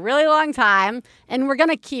on for a really long time, and we're going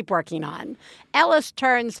to keep working on. Ellis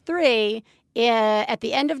turns 3 at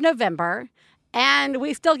the end of November, and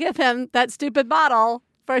we still give him that stupid bottle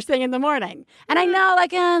first thing in the morning. And I know,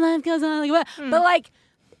 like, life goes on, but like,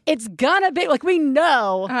 it's gonna be like we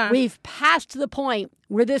know we've passed the point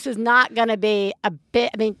where this is not gonna be a bit.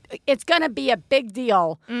 I mean, it's gonna be a big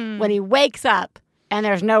deal when he wakes up and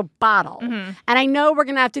there's no bottle. And I know we're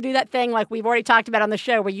gonna have to do that thing like we've already talked about on the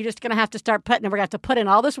show, where you're just gonna have to start we're gonna have to put in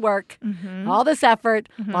all this work, all this effort,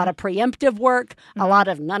 a lot of preemptive work, a lot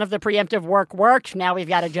of none of the preemptive work worked. Now we've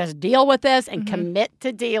got to just deal with this and commit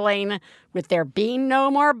to dealing with there being no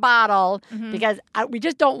more bottle, because we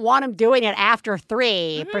just don't want him doing it after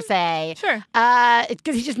 3, per se. Sure.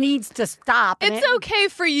 Because he just needs to stop. It's okay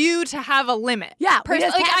for you to have a limit. Yeah.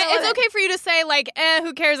 It's okay for you to say, like,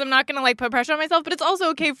 who cares? I'm not going to, like, put pressure on myself. But it's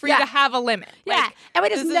also okay for you to have a limit. Yeah. Like, and we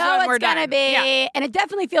just know it's going to be. Yeah. And it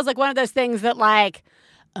definitely feels like one of those things that, like,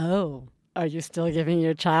 are you still giving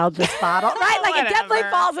your child this bottle? Right? Like, it definitely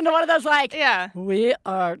falls into one of those, like, we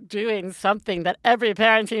are doing something that every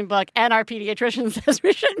parenting book and our pediatrician says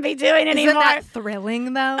we shouldn't be doing anymore. Isn't that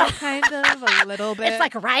thrilling, though, kind of, a little bit? It's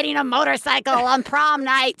like riding a motorcycle on prom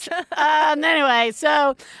night. Anyway,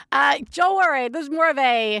 so don't worry. This is more of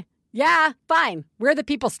a, fine. We're the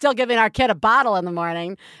people still giving our kid a bottle in the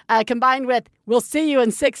morning, combined with we'll see you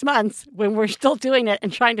in 6 months when we're still doing it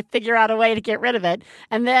and trying to figure out a way to get rid of it.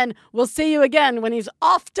 And then we'll see you again when he's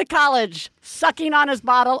off to college, sucking on his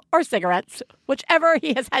bottle or cigarettes, whichever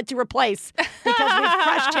he has had to replace because we've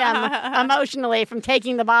crushed him emotionally from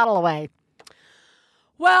taking the bottle away.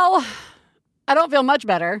 Well, I don't feel much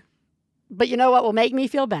better. But you know what will make me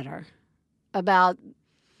feel better about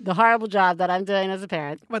the horrible job that I'm doing as a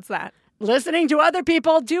parent? What's that? Listening to other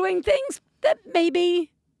people doing things that maybe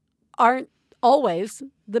aren't always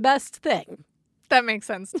the best thing. That makes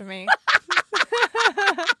sense to me.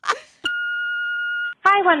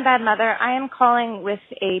 Hi, One Bad Mother. I am calling with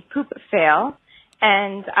a poop fail.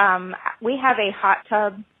 And we have a hot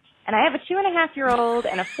tub. And I have a 2.5-year-old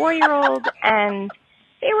and a 4-year-old. And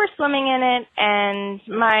they were swimming in it, and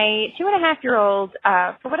my 2.5-year-old,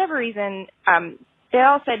 for whatever reason, they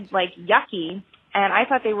all said, like, yucky, and I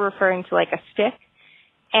thought they were referring to, like, a stick,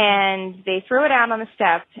 and they threw it out on the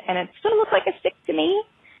step, and it still looked like a stick to me,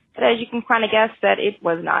 but as you can kind of guess, that it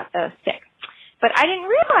was not a stick. But I didn't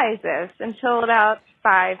realize this until about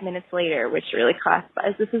 5 minutes later, which really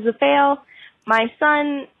classifies this as a fail. My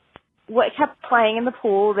son kept playing in the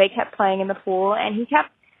pool, they kept playing in the pool, and he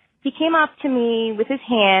came up to me with his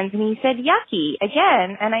hands and he said, yucky,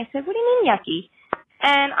 again. And I said, what do you mean yucky?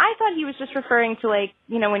 And I thought he was just referring to, like,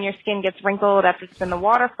 you know, when your skin gets wrinkled after it's been in the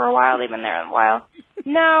water for a while. They've been there a while.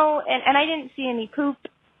 No, and I didn't see any poop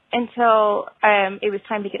until it was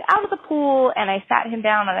time to get out of the pool, and I sat him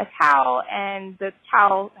down on a towel, and the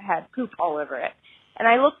towel had poop all over it. And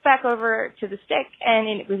I looked back over to the stick, and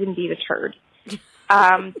it was indeed a turd.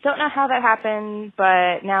 Don't know how that happened,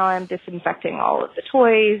 but now I'm disinfecting all of the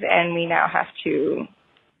toys, and we now have to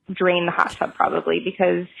drain the hot tub probably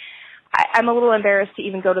because I'm a little embarrassed to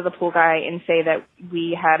even go to the pool guy and say that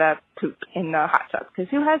we had a poop in the hot tub, because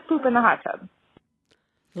who has poop in the hot tub?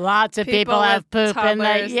 Lots of people have poop in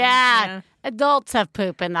the... Yeah. Adults have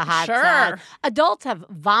poop in the hot tub. Adults have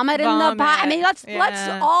vomit in the pot. I mean, let's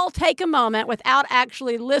all take a moment without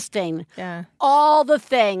actually listing all the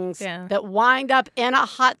things that wind up in a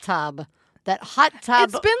hot tub. That hot tub.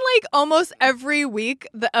 It's been like almost every week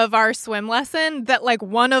of our swim lesson that like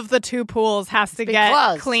one of the two pools has to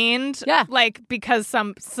get cleaned. Yeah. Like because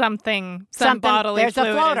some bodily fluid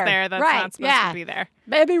is there that's not supposed to be there.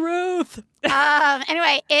 Baby Ruth.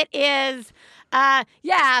 Anyway, it is,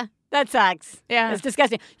 that sucks. Yeah. It's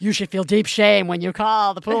disgusting. You should feel deep shame when you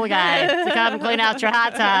call the pool guy to come clean out your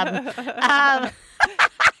hot tub.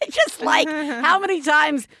 Just like how many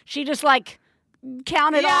times she just like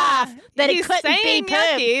counted off that it couldn't be poop.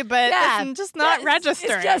 Yucky, but it's just not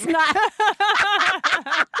registering. It's just not.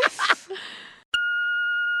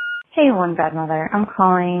 Hey, One Bad Mother. I'm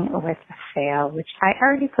calling with a fail, which I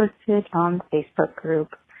already posted on the Facebook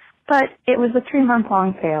group, but it was a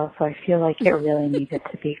 3-month-long fail, so I feel like it really needed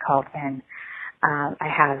to be called in. I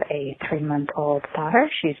have a 3-month-old daughter.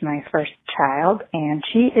 She's my first child, and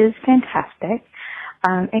she is fantastic.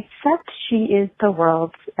 Except she is the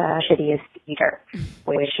world's shittiest eater,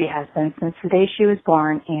 which she has been since the day she was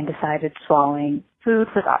born and decided swallowing food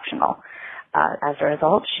was optional. As a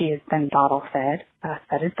result, she has been bottle fed,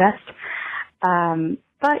 fed is best.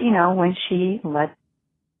 But, you know, when she lets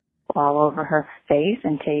all over her face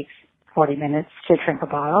and takes 40 minutes to drink a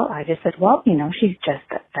bottle, I just said, well, you know,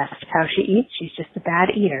 that's how she eats. She's just a bad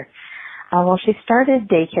eater. Well, she started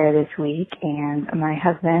daycare this week, and my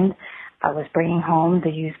husband was bringing home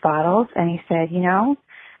the used bottles, and he said, you know,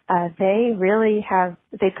 they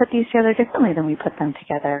put these together differently than we put them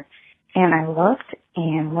together. And I looked,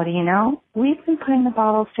 and what do you know? We've been putting the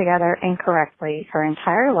bottles together incorrectly her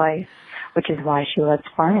entire life, which is why she lets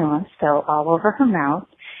formula spill all over her mouth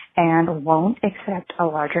and won't accept a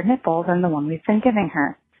larger nipple than the one we've been giving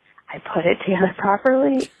her. I put it together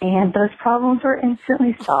properly, and those problems were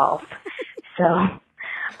instantly solved. So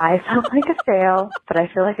I felt like a fail, but I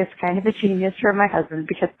feel like it's kind of a genius for my husband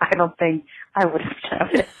because I don't think I would have done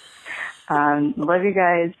it. Love you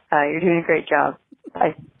guys. You're doing a great job.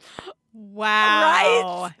 Bye.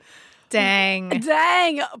 Wow. Right? Dang.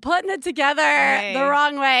 Putting it together the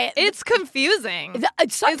wrong way. It's confusing.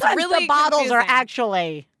 Sometimes really the bottles confusing. are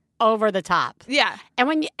actually over the top. Yeah. And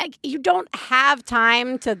when you don't have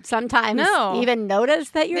time to sometimes even notice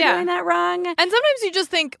that you're doing that wrong. And sometimes you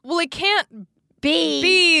just think, well, it can't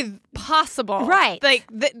be possible. Right. Like,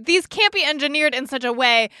 these can't be engineered in such a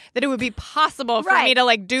way that it would be possible for me to,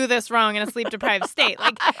 like, do this wrong in a sleep-deprived state.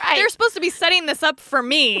 Like, they're supposed to be setting this up for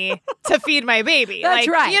me to feed my baby. That's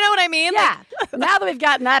like, right. You know what I mean? Yeah. Now that we've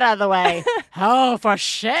gotten that out of the way. Oh, for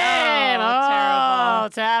shame. Oh,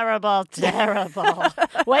 terrible.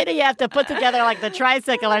 Wait till you have to put together, like, the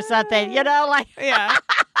tricycle or something. You know, like. Yeah.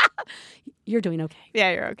 You're doing okay.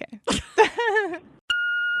 Yeah, you're okay.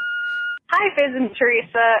 Hi, Biz and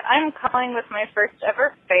Teresa. I'm calling with my first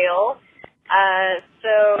ever fail.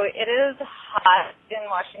 So it is hot in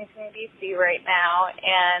Washington, D.C. right now,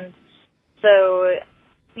 and so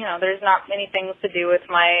there's not many things to do with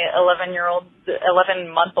my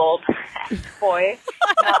 11-month-old boy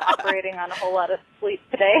not operating on a whole lot of sleep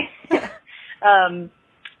today.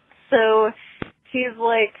 So he's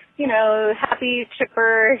like, happy,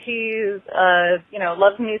 chipper. He's,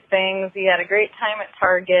 loves new things. He had a great time at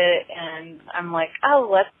Target, and I'm like, oh,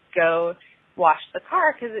 let's go wash the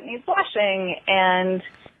car because it needs washing. And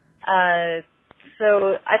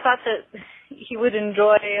so I thought that he would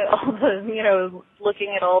enjoy all the,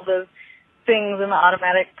 looking at all the things in the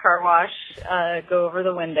automatic car wash, go over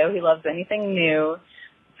the window. He loves anything new.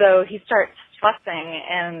 So he starts fussing,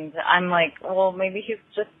 and I'm like, well, maybe he's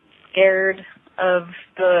just scared of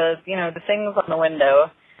the, the things on the window.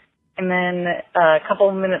 And then a couple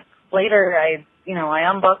of minutes later, I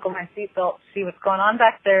unbuckle my seatbelt to see what's going on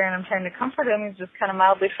back there, and I'm trying to comfort him. He's just kind of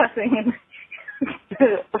mildly fussing, and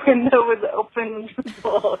the window was open, just a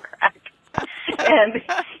little crack. And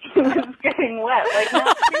he was getting wet, like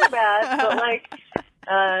not too bad, but like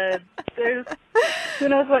there's who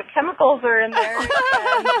knows what chemicals are in there, and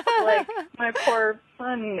like my poor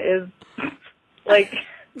son is like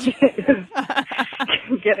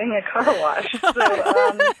getting a car wash. So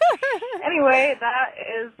anyway, that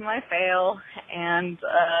is my fail, and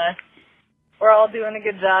we're all doing a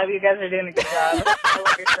good job. You guys are doing a good job. I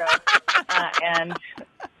love your show. And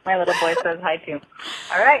my little boy says hi too.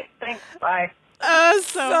 All right, thanks. Bye. Oh,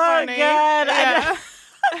 so funny. Good. Yeah.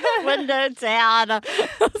 Window down.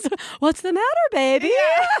 What's the matter, baby?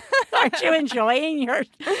 Yeah. Aren't you enjoying your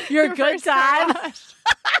good time?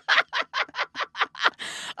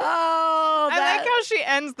 Oh, I like how she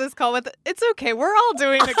ends this call with, it's okay, we're all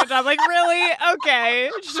doing a good job. Like, really? Okay,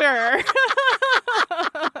 sure.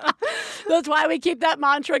 That's why we keep that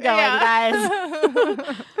mantra going, guys.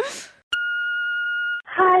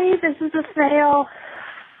 Hi, this is a fail.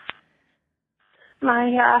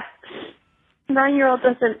 My 9-year-old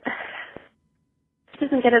doesn't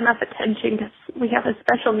get enough attention because we have a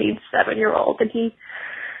special needs 7-year-old, and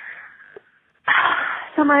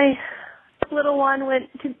so my little one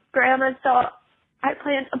went to Grandma's, so I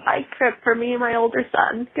planned a bike trip for me and my older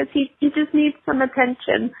son because he just needs some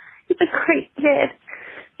attention. He's a great kid,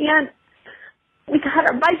 and we got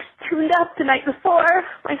our bikes tuned up the night before.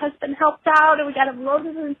 My husband helped out, and we got him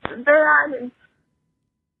loaded into the van,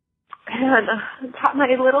 and taught my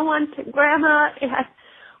little one to Grandma, and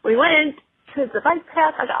we went to the bike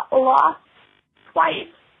path. I got lost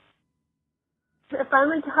twice. I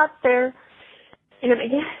finally got there, and I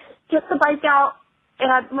get the bike out,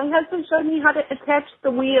 and my husband showed me how to attach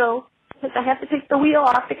the wheel, because I have to take the wheel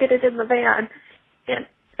off to get it in the van, and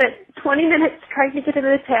spent 20 minutes trying to get it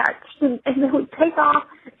attached, and then we take off,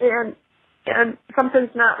 and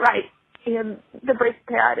something's not right, and the brake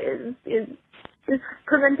pad is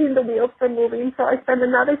preventing the wheels from moving, so I spend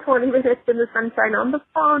another 20 minutes in the sunshine on the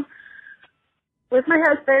phone with my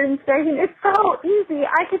husband saying, it's so easy,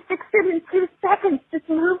 I could fix it in 2 seconds, just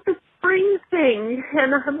move the spring thing.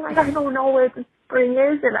 And I'm like, I don't know where the spring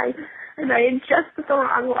is, and I adjusted the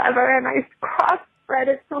wrong lever, and I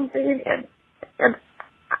cross-threaded something, and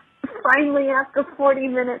finally after 40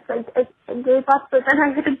 minutes I gave up, but then I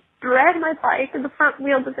had to drag my bike, and the front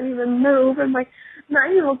wheel doesn't even move, and my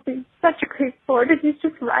 9-year-old is such a great sport, and he's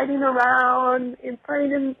just riding around and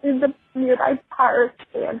playing in the nearby park,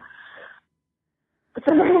 and so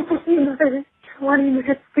then it took me another 20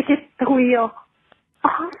 minutes to get the wheel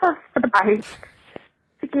off of the bike,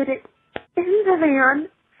 to get it in the van,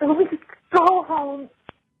 so we could go home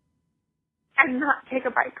and not take a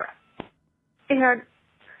bike ride. And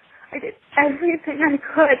I did everything I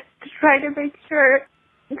could to try to make sure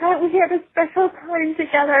that we had a special time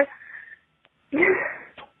together.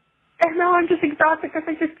 And now I'm just exhausted because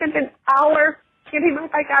I just spent an hour getting my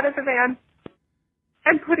bike out of the van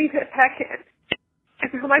and putting it back in.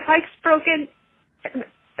 And now my bike's broken, and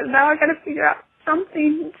now I gotta figure out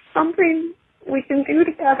something we can do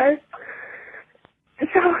together.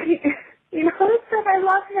 So, he knows that I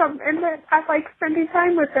love him and that I like spending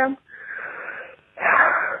time with him.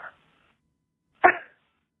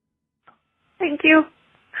 Thank you.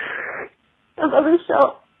 I love the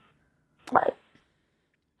show. Bye.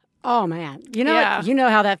 Oh man, you know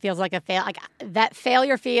how that feels like a fail, like that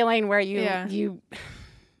failure feeling where you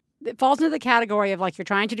it falls into the category of like you're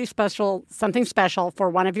trying to do something special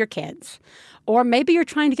for one of your kids, or maybe you're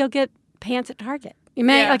trying to go get pants at Target. You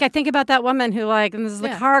may like I think about that woman who like, and this is the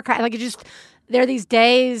car crash. Like there are these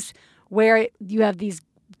days where you have these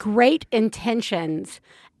great intentions,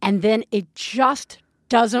 and then it just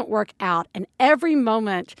doesn't work out, and every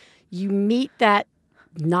moment you meet that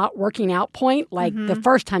not working out point, like the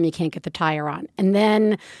first time you can't get the tire on. And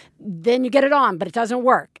then you get it on, but it doesn't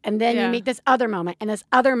work. And then you meet this other moment and this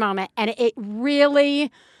other moment. And it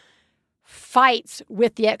really fights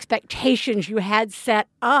with the expectations you had set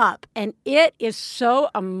up. And it is so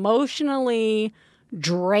emotionally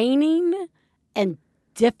draining and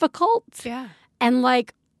difficult. Yeah. And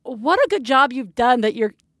like, what a good job you've done that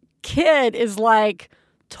your kid is like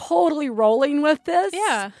totally rolling with this.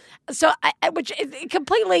 Yeah. So, which is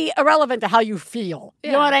completely irrelevant to how you feel.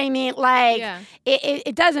 You know what I mean? Like,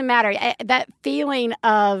 it doesn't matter. That feeling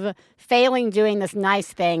of failing doing this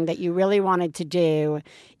nice thing that you really wanted to do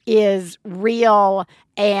is real,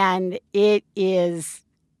 and it is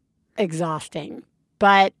exhausting.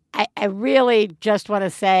 But I really just want to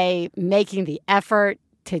say making the effort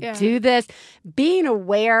to do this, being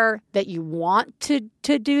aware that you want to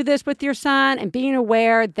do this with your son, and being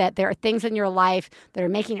aware that there are things in your life that are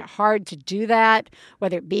making it hard to do that,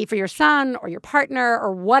 whether it be for your son or your partner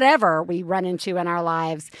or whatever we run into in our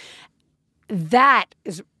lives, that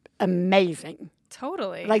is amazing.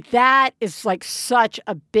 Totally. Like, that is like such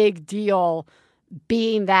a big deal,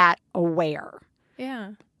 being that aware.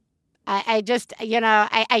 Yeah. I just,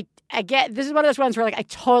 I get, this is one of those ones where like I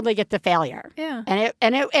totally get the failure. Yeah.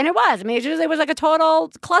 And it was. I mean, it was like a total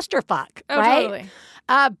clusterfuck, right? Totally.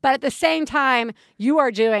 But at the same time, you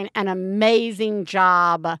are doing an amazing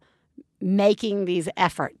job making these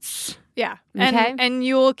efforts. Yeah. Okay? And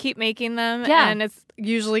you will keep making them, and it's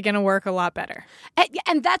usually going to work a lot better.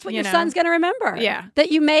 And that's what your son's going to remember. Yeah.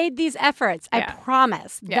 That you made these efforts. I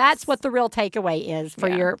promise. Yes. That's what the real takeaway is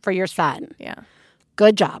for your son. Yeah.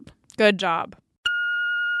 Good job. Good job.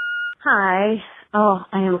 Hi. Oh,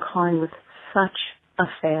 I am calling with such a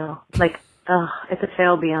fail. Like, it's a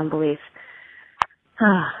fail beyond belief.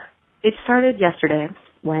 It started yesterday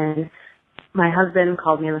when my husband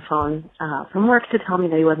called me on the phone from work to tell me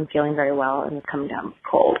that he wasn't feeling very well and was coming down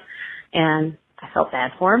cold. And I felt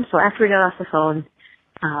bad for him. So after we got off the phone,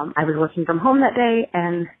 I was working from home that day,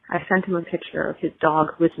 and I sent him a picture of his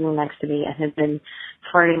dog who was sitting next to me and had been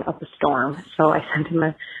farting up a storm. So I sent him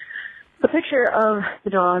a picture of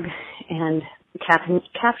the dog and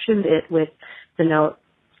captioned it with the note,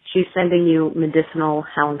 "She's sending you medicinal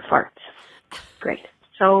hound farts." Great.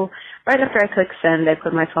 So right after I clicked send, I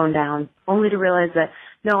put my phone down, only to realize that,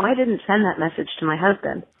 no, I didn't send that message to my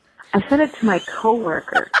husband. I sent it to my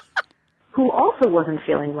coworker, who also wasn't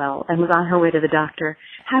feeling well and was on her way to the doctor,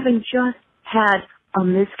 having just had a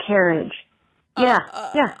miscarriage. Yeah.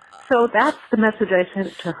 So that's the message I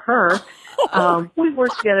sent to her. We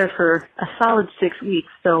worked together for a solid 6 weeks,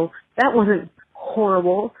 so that wasn't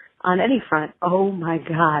horrible on any front. Oh my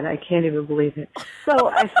God, I can't even believe it. So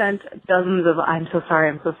I sent dozens of I'm so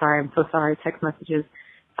sorry text messages.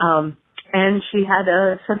 And she had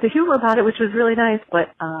a sense of humor about it, which was really nice, but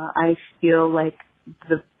I feel like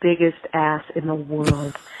the biggest ass in the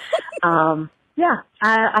world.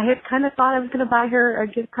 I had kind of thought I was going to buy her a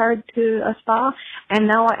gift card to a spa, and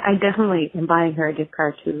now I definitely am buying her a gift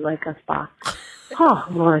card to, like, a spa. Oh,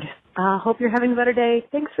 Lord. Hope you're having a better day.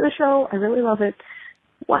 Thanks for the show. I really love it.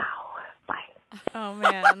 Wow. Bye. Oh,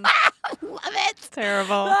 man. Love it. It's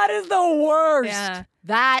terrible. That is the worst. Yeah.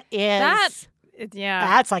 That's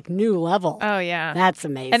like new level. Oh, yeah. That's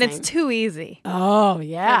amazing. And it's too easy. Oh,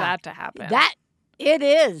 yeah. For that to happen. It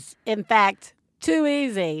is, in fact, too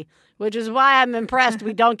easy, which is why I'm impressed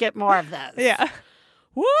we don't get more of this. Yeah.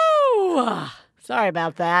 Woo! Sorry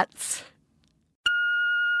about that.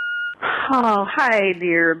 Oh, hi,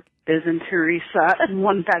 dear Biz and Teresa and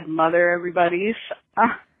One Bad Mother, everybody's.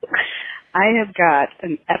 I have got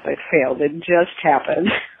an epic fail that just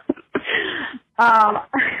happened.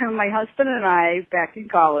 My husband and I, back in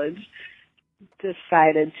college,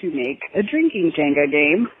 decided to make a drinking Jenga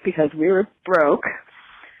game because we were broke.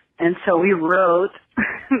 And so we wrote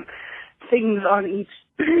things on each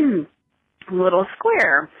little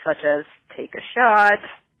square, such as take a shot,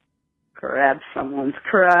 grab someone's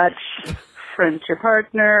crutch, friend your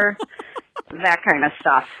partner, that kind of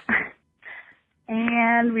stuff.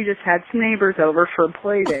 And we just had some neighbors over for a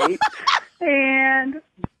play date. And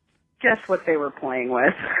guess what they were playing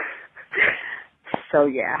with? So,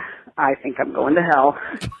 yeah, I think I'm going to hell.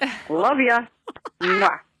 Love ya.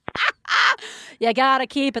 Mwah. You gotta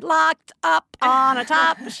keep it locked up on a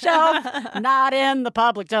top shelf, not in the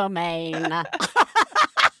public domain.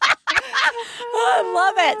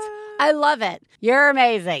 I love it. You're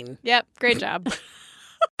amazing. Yep, great job.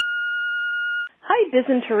 Hi, Biz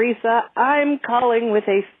and Teresa. I'm calling with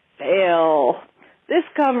a fail. This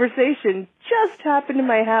conversation just happened in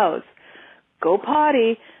my house. Go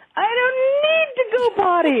potty. I don't need to go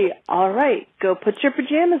potty. All right, go put your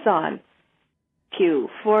pajamas on. cute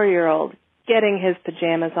 4-year-old getting his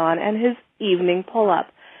pajamas on and his evening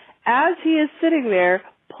pull-up. As he is sitting there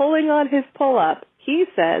pulling on his pull-up, he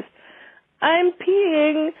says, "I'm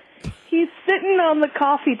peeing." He's sitting on the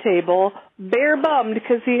coffee table, bare-bummed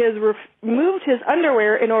because he has removed his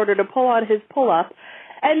underwear in order to pull on his pull-up,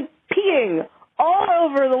 and peeing all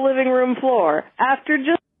over the living room floor after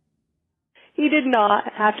just... He did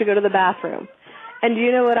not have to go to the bathroom. And do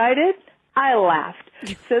you know what I did? I laughed.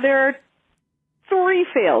 So there are 3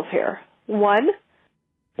 fails here. 1,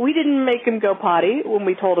 we didn't make him go potty when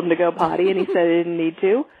we told him to go potty, and he said he didn't need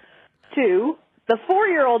to. 2, the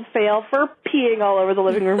 4-year-old fail for peeing all over the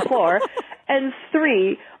living room floor. And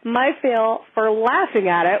 3, my fail for laughing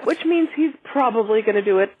at it, which means he's probably going to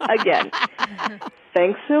do it again.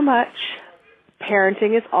 Thanks so much.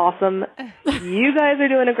 Parenting is awesome. You guys are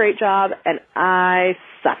doing a great job, and I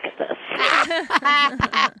suck at this.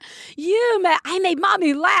 I made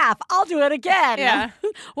Mommy laugh. I'll do it again. Yeah.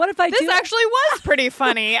 What if I This do it? actually was pretty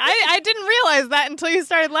funny. I didn't realize that until you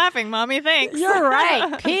started laughing, Mommy. Thanks. You're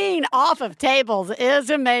right. Peeing off of tables is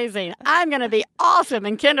amazing. I'm going to be awesome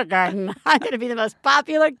in kindergarten. I'm going to be the most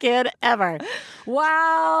popular kid ever.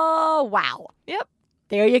 Wow. Wow. Yep.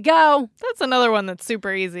 There you go. That's another one that's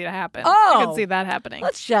super easy to happen. Oh. I can see that happening.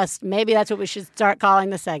 Maybe that's what we should start calling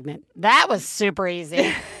the segment. That was super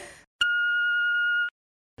easy.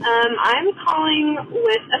 I'm calling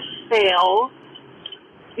with a fail.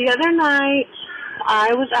 The other night,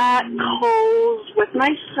 I was at Kohl's with my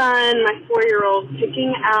son, my 4-year-old,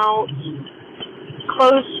 picking out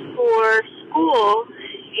clothes for school,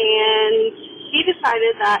 and he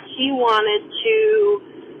decided that he wanted to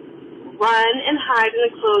run and hide in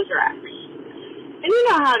the clothes racks. And you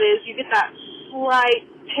know how it is. You get that slight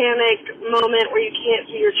panic moment where you can't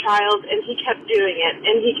see your child, and he kept doing it,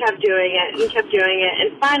 and he kept doing it, and he kept doing it,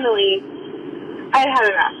 and finally, I had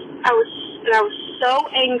enough. I was so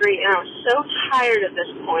angry, and I was so tired at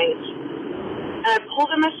this point, and I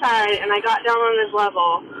pulled him aside, and I got down on his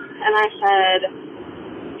level, and I said,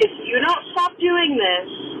 if you don't stop doing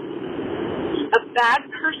this, a bad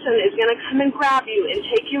person is going to come and grab you and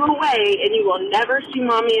take you away, and you will never see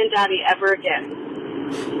Mommy and Daddy ever again.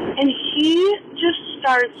 And he just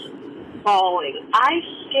starts bawling. I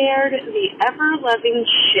scared the ever-loving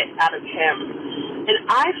shit out of him, and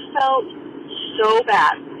I felt so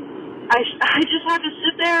bad. I just had to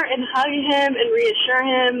sit there and hug him and reassure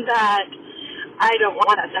him that I don't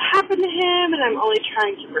want that to happen to him, and I'm only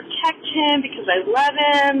trying to protect him because I love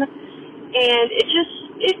him. And it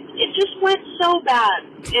just went so bad,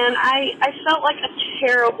 and I felt like a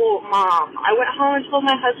terrible mom. I went home and told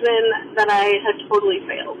my husband that I had totally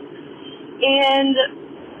failed, and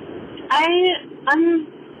I'm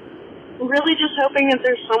really just hoping that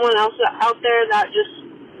there's someone else out there that just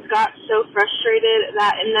got so frustrated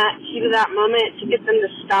that in that heat of that moment to get them to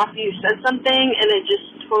stop, you said something, and it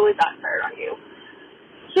just totally backfired on you.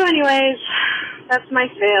 So anyways, that's my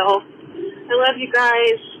fail. I love you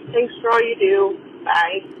guys. Thanks for all you do.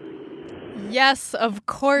 Bye. Yes, of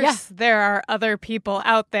course there are other people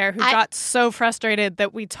out there who got so frustrated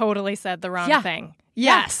that we totally said the wrong thing.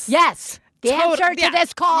 Yes. Yes. The answer to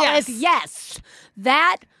this call is yes.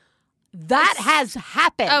 That has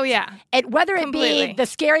happened. Oh, yeah. Whether it be the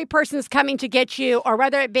scary person's coming to get you, or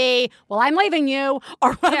whether it be, well, I'm leaving you,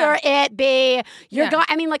 or whether it be, you're going.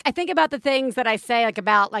 I mean, like, I think about the things that I say, like,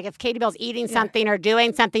 about, like, if Katie Bell's eating something or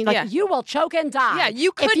doing something, like, you will choke and die. Yeah,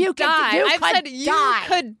 you could die. I've said you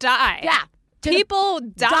could die. Yeah. People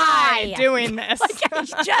die doing this. Like,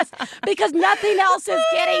 it's just because nothing else is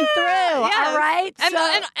getting through. Yes. All right.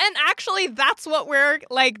 And actually, that's what we're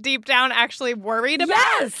like deep down actually worried about.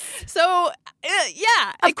 Yes. So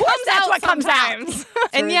of course that's what comes out.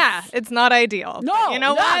 And it's not ideal. No. But you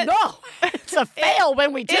know what? No. It's a fail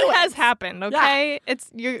when we do it. It has happened. Okay.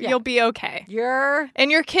 Yeah. You'll be okay.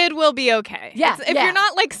 And your kid will be okay. Yeah. If you're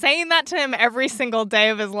not like saying that to him every single day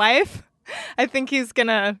of his life, I think he's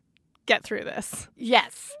gonna get through this.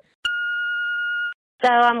 Yes. So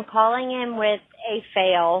I'm calling in with a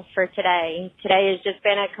fail for today. Today has just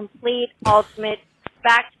been a complete, ultimate,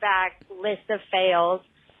 back-to-back list of fails.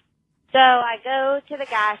 So I go to the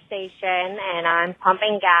gas station and I'm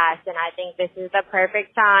pumping gas, and I think this is the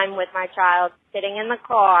perfect time with my child sitting in the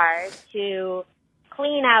car to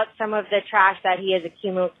clean out some of the trash that he has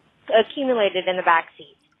accumulated in the back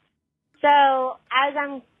seat. So as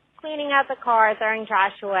I'm cleaning out the car, throwing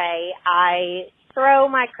trash away, I throw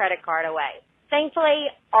my credit card away. Thankfully,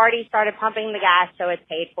 already started pumping the gas, so it's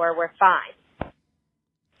paid for. We're fine.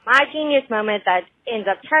 My genius moment that ends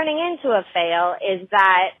up turning into a fail is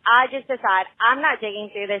that I just decide I'm not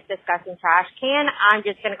digging through this disgusting trash can. I'm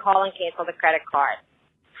just going to call and cancel the credit card.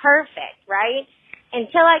 Perfect, right?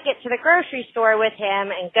 until I get to the grocery store with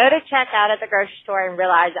him and go to check out at the grocery store and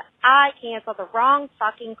realize that I canceled the wrong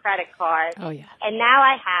fucking credit card. Oh, yeah. And now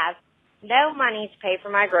I have no money to pay for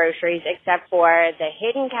my groceries except for the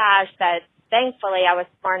hidden cash that thankfully I was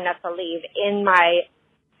smart enough to leave in my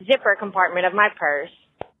zipper compartment of my purse.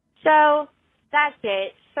 So that's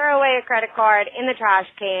it. Throw away a credit card in the trash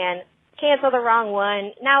can, cancel the wrong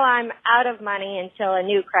one. Now I'm out of money until a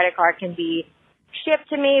new credit card can be shipped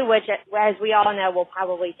to me, which, as we all know, will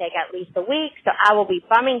probably take at least a week. So I will be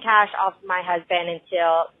bumming cash off of my husband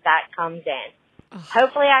until that comes in.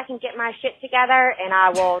 Hopefully I can get my shit together, and I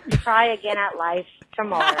will try again at life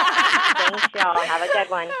tomorrow. Thanks, y'all. Have a good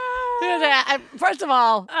one. First of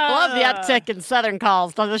all, I love the uptick in Southern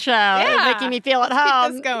calls on the show. Yeah. It's making me feel at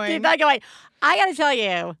home. Keep this going. Keep that going. I got to tell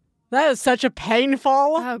you, that is such a painful.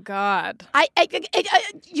 Oh God!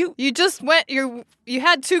 You just went. You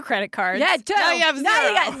had 2 credit cards. Yeah, 2. Now you have 0. Now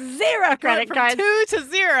you got 0 credit From cards. 2 to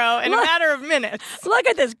 0 in a matter of minutes. Look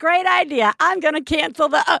at this great idea. I'm going to cancel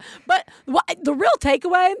the. But the real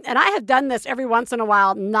takeaway, and I have done this every once in a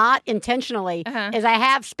while, not intentionally, is I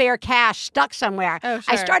have spare cash stuck somewhere. Oh,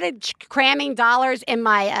 sure. I started cramming dollars in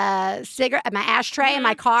my my ashtray in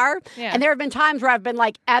my car, Yeah. and there have been times where I've been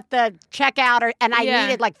like at the checkout, and I Yeah.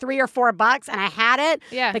 needed like $3 or $4, and I had it.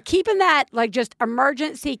 Yeah. But keeping that like just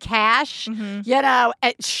emergency cash,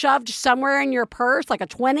 shoved somewhere in your purse, like a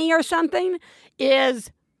 20 or something,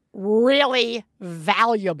 is really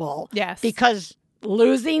valuable. Yes. Because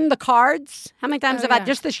losing the cards, how many times have I, yeah.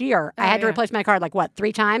 just this year, I had to yeah. replace my card,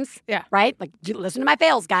 3 times? Yeah. Right? Listen to my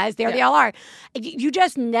fails, guys. There they all are. You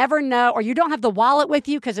just never know, or you don't have the wallet with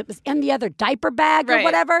you because it was in the other diaper bag or Right.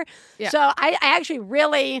 whatever. Yeah. So I actually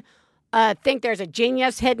really think there's a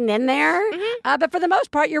genius hidden in there. But for the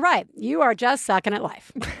most part, you're right. You are just sucking at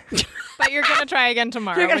life. But you're gonna try again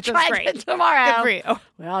tomorrow. You're going which to try is great. again tomorrow. Good for you.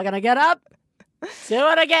 We're all going to get up, do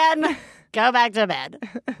it again, go back to bed.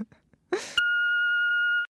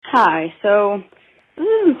 Hi, so this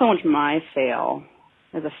isn't so much my fail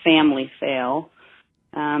as a family fail.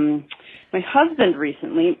 My husband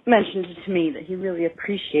recently mentioned to me that he really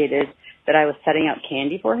appreciated that I was setting out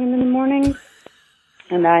candy for him in the morning,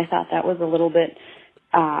 and I thought that was a little bit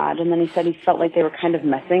odd. And then he said he felt like they were kind of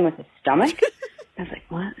messing with his stomach. I was like,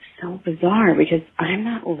 what? So bizarre, because I'm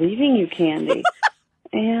not leaving you candy.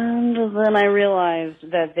 And then I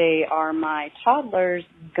realized that they are my toddler's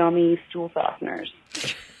gummy stool softeners.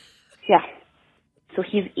 Yeah. So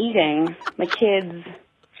he's eating my kid's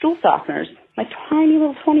stool softeners, my tiny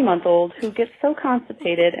little 20-month-old who gets so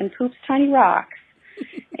constipated and poops tiny rocks.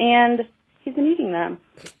 And he's been eating them.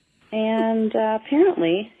 And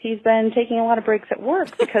apparently he's been taking a lot of breaks at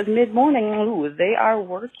work because mid-morning, they are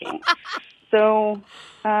working. So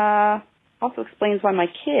also explains why my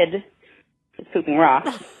kid is pooping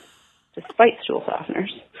rocks, despite stool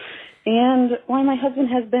softeners, and why my husband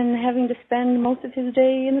has been having to spend most of his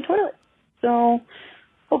day in the toilet. So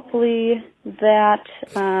hopefully that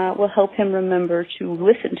will help him remember to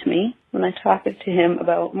listen to me when I talk to him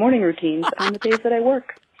about morning routines on the days that I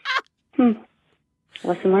work.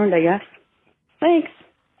 Lesson learned, I guess. Thanks.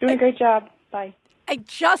 Doing a great job. Bye. I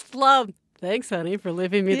just love. Thanks, honey, for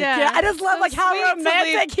leaving me the Yeah. candy. I just love So how sweet to romantic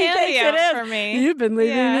leave he candy thinks it out is. for me. You've been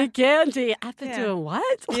leaving Yeah. me candy. I've been Yeah. doing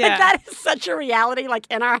what? Yeah. That is such a reality,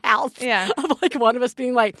 in our house. Yeah. Of one of us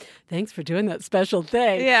being like, thanks for doing that special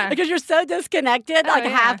thing. Yeah. Because you're so disconnected, Oh, yeah.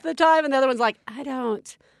 half the time, and the other one's like, I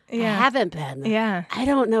Yeah. haven't been. Yeah. I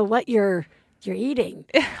don't know what you're eating.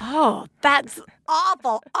 Oh, that's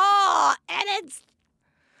awful. Oh, and it's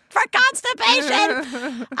for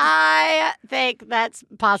constipation. I think that's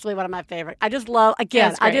possibly one of my favorite. I just love,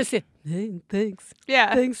 again, I just say, hey, thanks.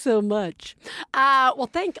 Yeah. Thanks so much. Well,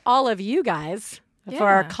 thank all of you guys for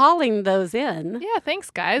Yeah. calling those in. Yeah, thanks,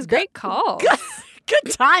 guys. Great call.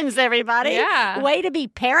 Good times, everybody. Yeah. Way to be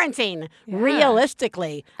parenting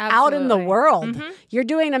realistically out in the Absolutely. world. Mhm. You're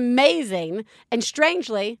doing amazing. And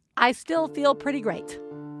strangely, I still feel pretty great.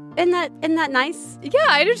 Isn't that nice? Yeah,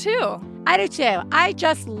 I do too. I do too. I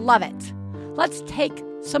just love it. Let's take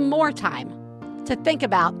some more time to think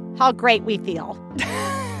about how great we feel.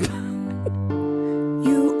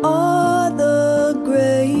 You are the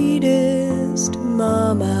greatest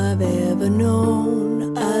mom I've ever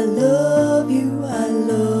known. I love you, I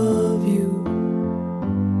love you.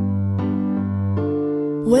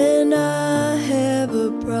 When I have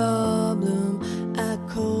a problem, I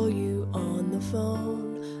call you on the phone.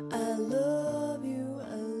 I love you,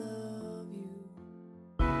 I love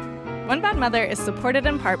you. One Bad Mother is supported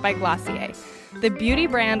in part by Glossier, the beauty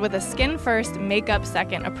brand with a skin-first,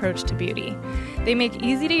 makeup-second approach to beauty. They make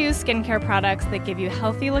easy-to-use skincare products that give you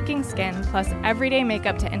healthy-looking skin, plus everyday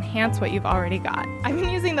makeup to enhance what you've already got. I've been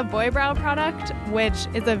using the Boy Brow product, which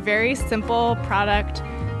is a very simple product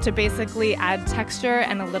to basically add texture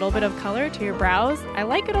and a little bit of color to your brows. I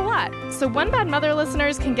like it a lot. So One Bad Mother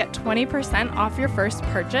listeners can get 20% off your first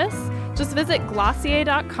purchase. Just visit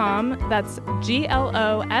Glossier.com, that's Glossier.com,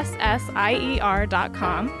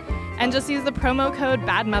 and just use the promo code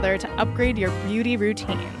BADMOTHER to upgrade your beauty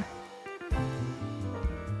routine.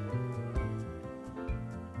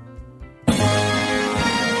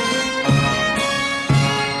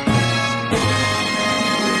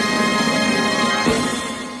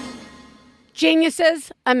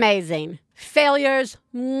 Geniuses, amazing. Failures,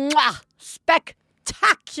 mwah,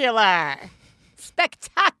 spectacular.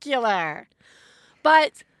 Spectacular.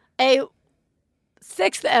 But a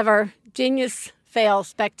 6th ever Genius Fail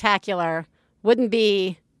Spectacular wouldn't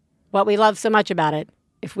be what we love so much about it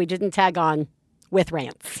if we didn't tag on with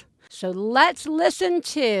rants. So let's listen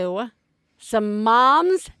to some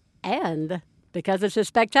moms and, because it's a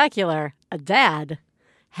spectacular, a dad,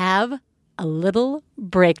 have a little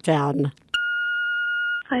breakdown.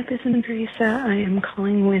 Hi, this is Teresa. I am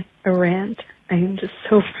calling with a rant. I am just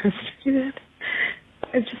so frustrated.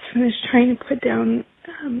 I just finished trying to put down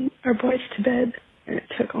our boys to bed, and it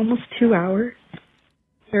took almost 2 hours.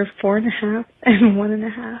 They're 4.5 and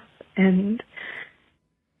 1.5, and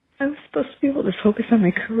I was supposed to be able to focus on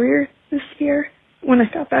my career this year when I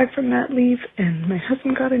got back from that leave, and my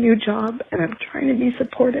husband got a new job, and I'm trying to be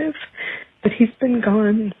supportive. But he's been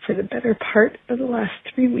gone for the better part of the last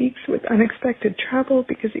 3 weeks with unexpected travel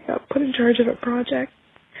because he got put in charge of a project.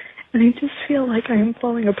 And I just feel like I am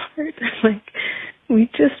falling apart. Like, we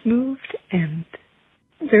just moved and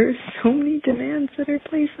there's so many demands that are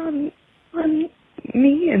placed on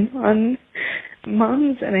me and on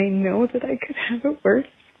moms, and I know that I could have it worse,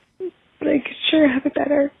 but I could sure have it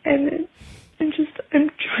better. And I'm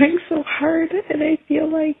trying so hard, and I feel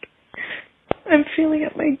like I'm feeling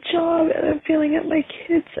at my job and I'm feeling at my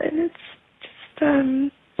kids, and it's just,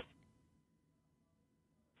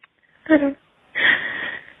 I don't know.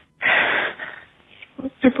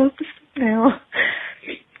 They're both asleep now,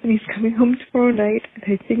 and he's coming home tomorrow night, and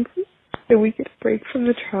I think that we get a break from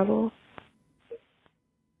the travel.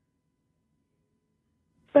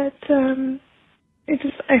 But,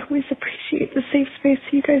 I always appreciate the safe space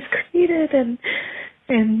you guys created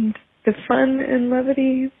and the fun and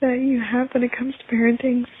levity that you have when it comes to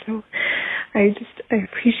parenting. So I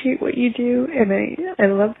appreciate what you do, and I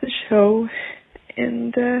love the show,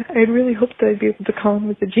 and I really hope that I'd be able to call him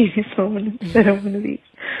with a genius moment instead of one of these.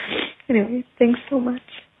 Anyway, thanks so much.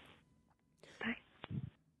 Bye.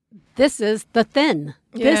 This is the thin.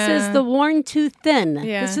 Yeah. This is the worn too thin.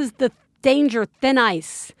 Yeah. This is the danger thin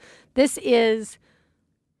ice.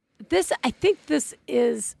 I think this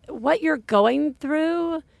is what you're going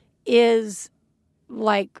through is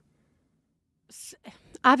like,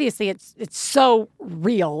 obviously it's so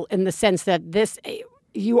real in the sense that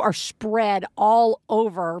you are spread all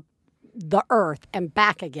over the earth and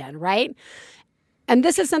back again, right? And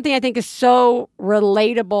this is something I think is so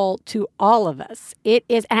relatable to all of us. It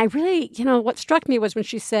is, and I really, what struck me was when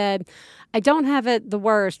she said, I don't have it the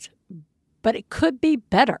worst, but it could be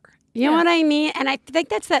better. You know what I mean? And I think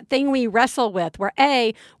that's that thing we wrestle with where,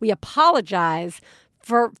 we apologize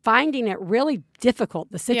for finding it really difficult,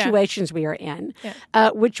 the situations we are in,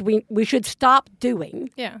 which we should stop doing,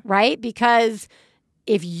 right? Because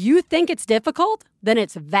if you think it's difficult, then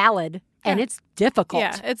it's valid and it's difficult.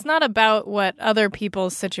 Yeah, it's not about what other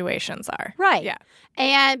people's situations are. Right. Yeah.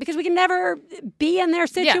 And because we can never be in their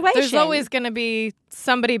situation. Yeah, there's always going to be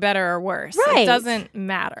somebody better or worse. Right. It doesn't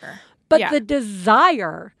matter. But the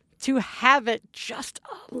desire to have it just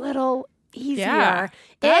a little easier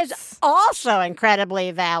is also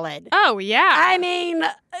incredibly valid. Oh, yeah. I mean,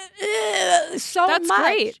 so that's much.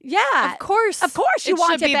 Great. Yeah. Of course you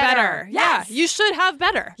want should be better. Yes. Yeah. You should have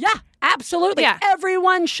better. Yeah, absolutely. Yeah.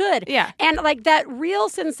 Everyone should. Yeah. And like that real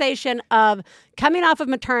sensation of coming off of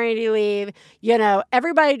maternity leave,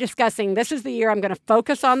 everybody discussing, this is the year I'm going to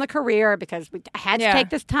focus on the career because I had to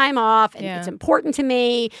take this time off and it's important to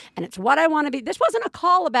me and it's what I want to be. This wasn't a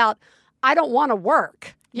call about, I don't want to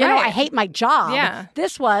work. I hate my job. Yeah.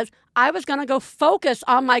 This was, I was going to go focus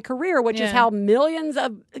on my career, which is how millions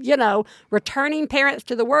of, returning parents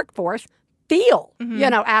to the workforce feel,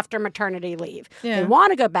 after maternity leave. Yeah. They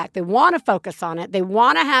want to go back. They want to focus on it. They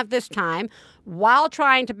want to have this time while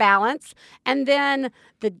trying to balance. And then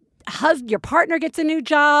your partner gets a new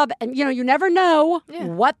job, and you never know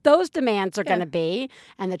what those demands are going to be,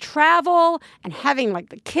 and the travel and having like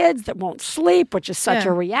the kids that won't sleep, which is such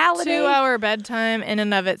a reality. 2-hour bedtime in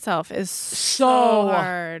and of itself is so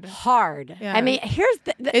hard. Yeah. I mean, here's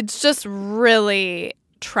it's just really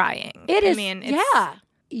trying. It is. I mean,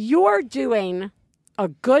 you're doing a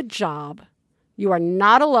good job. You are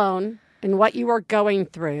not alone in what you are going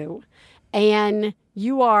through, and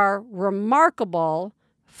you are remarkable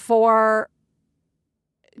for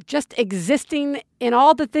just existing in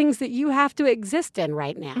all the things that you have to exist in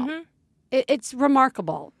right now. Mm-hmm. It's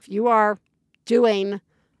remarkable. You are doing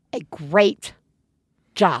a great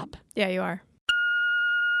job. Yeah, you are.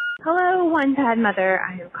 Hello, One Bad Mother.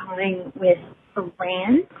 I am calling with a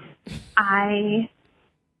rant.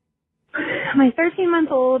 My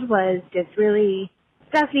 13-month-old was just really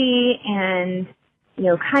stuffy and,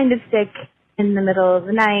 kind of sick in the middle of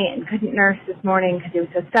the night and couldn't nurse this morning because he was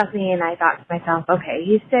so stuffy. And I thought to myself, okay,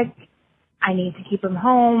 he's sick. I need to keep him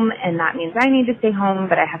home, and that means I need to stay home,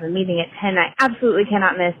 but I have a meeting at 10 I absolutely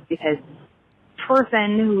cannot miss because the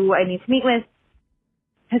person who I need to meet with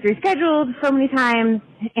has rescheduled so many times,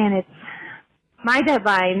 and it's my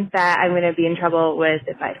deadline that I'm going to be in trouble with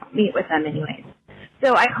if I don't meet with them anyways.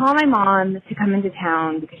 So I call my mom to come into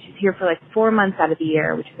town because she's here for like 4 months out of the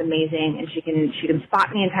year, which is amazing, and she can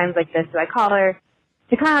spot me in times like this. So I call her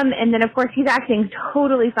to come, and then of course he's acting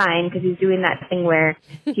totally fine because he's doing that thing where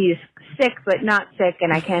he's sick but not sick,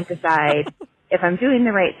 and I can't decide if I'm doing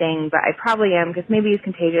the right thing, but I probably am because maybe he's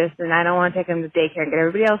contagious, and I don't want to take him to daycare and get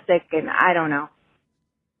everybody else sick, and I don't know.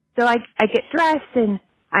 So I get dressed, and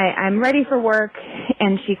I'm ready for work,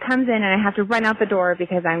 and she comes in, and I have to run out the door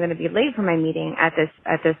because I'm going to be late for my meeting at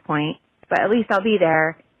this point, but at least I'll be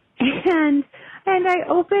there. And I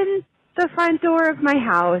open the front door of my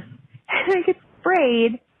house, and I get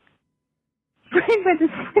sprayed by the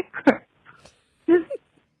sprinkler, just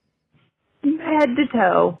head to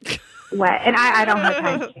toe wet, and I don't have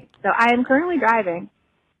time to change. So I am currently driving,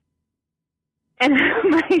 and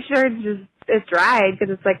my shirt it's dried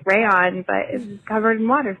because it's like rayon, but it's covered in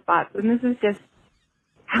water spots. And this is just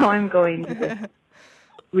how I'm going to this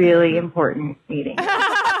really important meeting.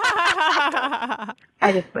 I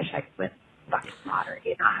just wish I could fucking moderate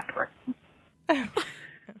and not have to work.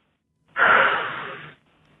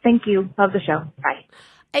 Thank you. Love the show. Bye.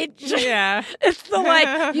 It's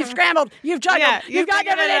the you scrambled, you've juggled, you've got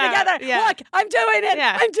everything together. Yeah. Look, I'm doing it.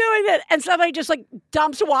 Yeah. I'm doing it. And somebody just like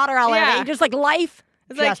dumps water all over it. Just like life.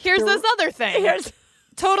 It's like, here's this other thing. Here's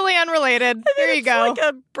totally unrelated. There you go. It's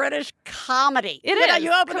like a British comedy. It is.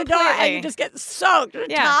 You open the door and you just get soaked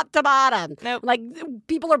top to bottom. Nope. Like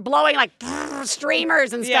people are blowing like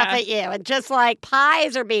streamers and stuff at you, and just like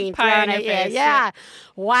pies are being thrown at you. Face. Yeah.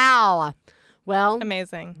 Wow. Well,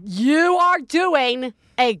 amazing. You are doing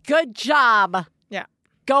a good job. Yeah.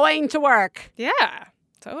 Going to work. Yeah.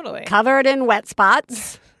 Totally. Covered in wet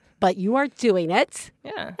spots. But you are doing it.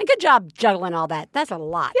 Yeah. And good job juggling all that. That's a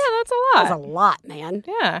lot. Yeah, that's a lot. That's a lot, man.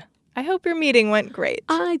 Yeah. I hope your meeting went great.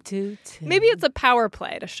 I do, too. Maybe it's a power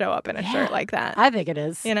play to show up in a shirt like that. I think it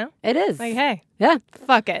is. You know? It is. Like, hey. Yeah.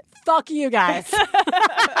 Fuck it. Fuck you guys.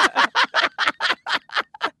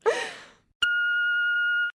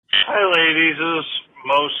 Hi, ladies. This is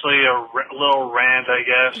mostly a little rant, I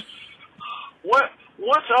guess.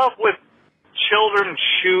 What's up with children's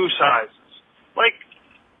shoe sizes? Like,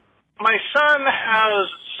 my son has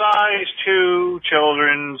size 2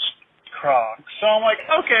 children's Crocs. So I'm like,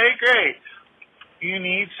 okay, great. You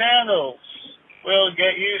need sandals. We'll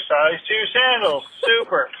get you size 2 sandals.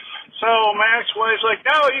 Super. So my ex-wife's like,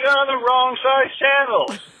 no, you got the wrong size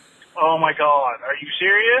sandals. Oh my God, are you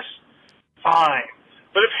serious? Fine.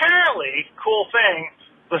 But apparently, cool thing,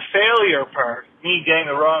 the failure part, me getting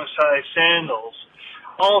the wrong size sandals,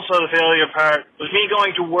 also the failure part was me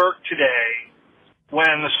going to work today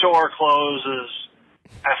when the store closes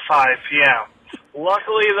at 5 p.m.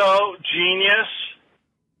 Luckily, though, Genius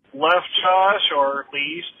left Josh, or at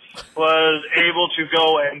least, was able to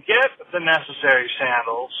go and get the necessary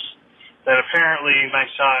sandals that apparently my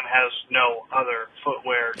son has no other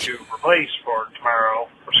footwear to replace for tomorrow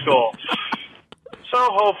for school. So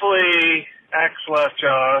hopefully X left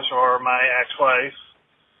Josh or my ex-wife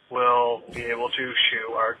will be able to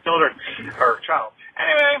shoe our children, or child.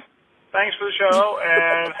 Anyway, thanks for the show,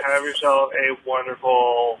 and have yourself a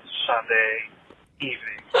wonderful Sunday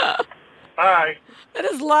evening. Bye. That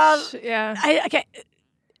is love. Yeah. Okay.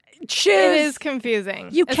 Shoes. It is confusing.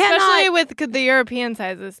 You especially cannot... with the European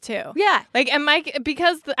sizes too. Yeah. Like, and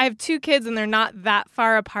because I have 2 kids and they're not that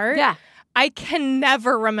far apart. Yeah. I can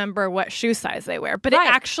never remember what shoe size they wear, but it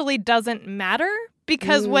actually doesn't matter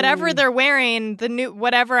because whatever they're wearing,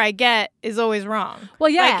 whatever I get is always wrong. Well,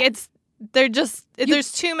 yeah. Like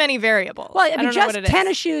there's too many variables. Well, I mean, don't know just what it is.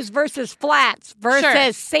 tennis shoes versus flats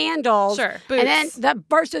versus sandals. Sure. And then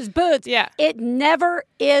versus boots. Yeah. It never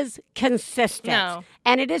is consistent. No.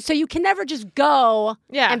 And it is, so you can never just go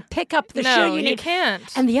and pick up the shoe you need. You can't.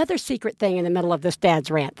 And the other secret thing in the middle of this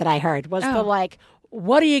dad's rant that I heard was the like,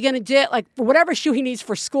 what are you going to do? Like, whatever shoe he needs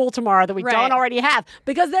for school tomorrow that we don't already have.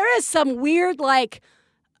 Because there is some weird, like,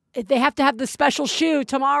 they have to have the special shoe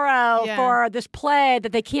tomorrow for this play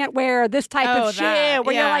that they can't wear this type of shoe.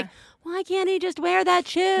 Where you're like, why can't he just wear that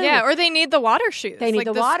shoe? Yeah, or they need the water shoes. They need like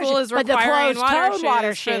the water school shoes. is But the requiring closed-toed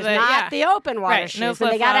water shoes, shoes, not the open water shoes. No and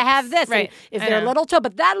they got to have this. Right. And is there a little toe?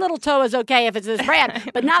 But that little toe is okay if it's this brand.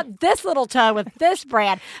 But not this little toe with this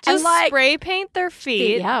brand. Just and spray paint their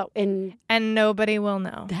feet. Yeah, and nobody will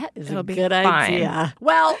know. That is It'll a be good fine. idea.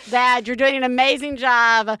 Well, Dad, you're doing an amazing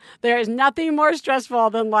job. There is nothing more stressful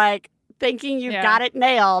than like thinking you've got it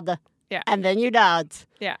nailed. Yeah. And then you don't.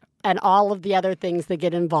 Yeah. And all of the other things that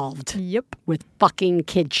get involved. Yep. With fucking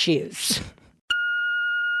kid shoes.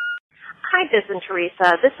 Hi, this is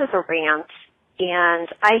Teresa. This is a rant, and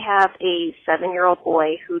I have a 7-year-old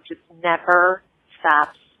boy who just never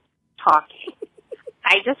stops talking.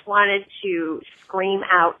 I just wanted to scream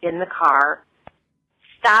out in the car,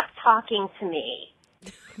 stop talking to me,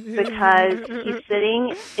 because he's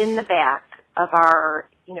sitting in the back of our,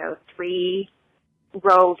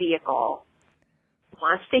 3-row vehicle,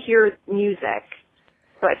 wants to hear music,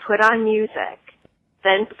 so I put on music.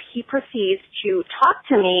 Then he proceeds to talk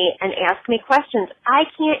to me and ask me questions. I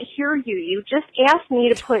can't hear you. You just asked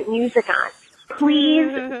me to put music on.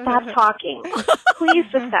 Please stop talking. Please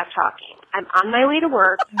just stop talking. I'm on my way to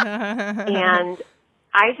work, and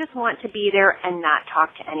I just want to be there and not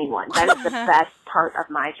talk to anyone. That is the best part of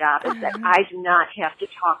my job, is that I do not have to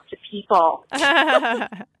talk to people.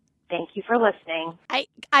 Thank you for listening.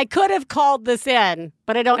 I could have called this in,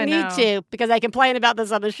 but I don't need know. to because I complain about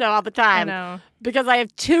this on the show all the time. I know. Because I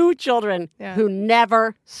have 2 children who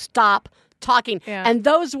never stop talking. Yeah. And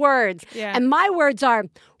those words, and my words are,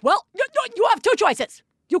 well, you have 2 choices.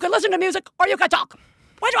 You can listen to music or you can talk.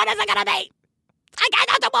 Which one is it going to be? I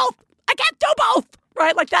can't do both. I can't do both.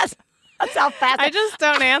 Right? Like that's how fast. I just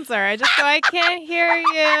don't answer. I just go, I can't hear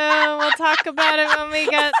you. We'll talk about it when we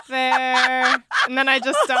get there. And then I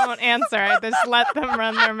just don't answer. I just let them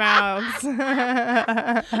run their mouths.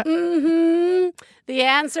 The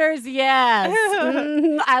answer is yes.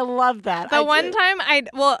 I love that. The one time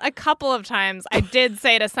a couple of times I did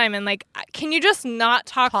say to Simon, like, can you just not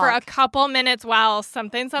talk for a couple minutes while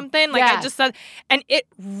something? Like I just said, and it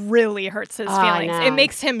really hurts his feelings. It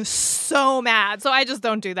makes him so mad. So I just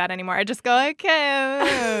don't do that anymore. I just go,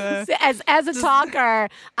 okay. As a talker,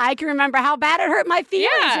 I can remember how bad it hurt my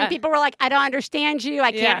feelings. Yeah. And people were like, I don't understand you.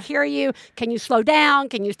 I can't hear you. Can you slow down?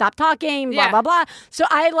 Can you stop talking? Blah, blah, blah. So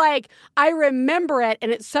I remember it,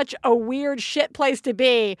 and it's such a weird shit place to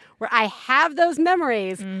be where I have those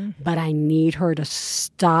memories, but I need her to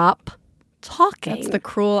stop talking. That's the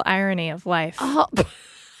cruel irony of life. Oh.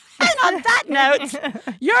 And on that note,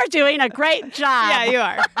 you're doing a great job. Yeah, you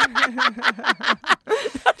are.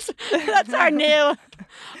 That's our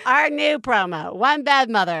new promo. One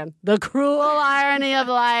Bad Mother. The cruel irony of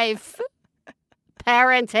life.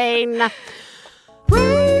 Parenting.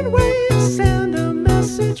 Brainwaves send a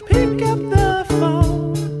message, pick up the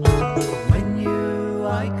phone. When you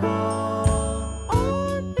I call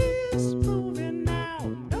on this moving now,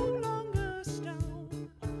 no longer stone.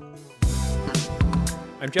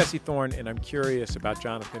 I'm Jesse Thorne, and I'm curious about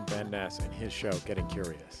Jonathan Van Ness and his show, Getting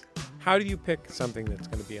Curious. How do you pick something that's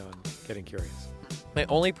going to be on Getting Curious? My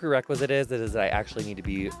only prerequisite is that I actually need to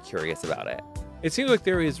be curious about it. It seems like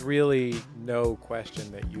there is really no question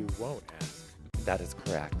that you won't ask. That is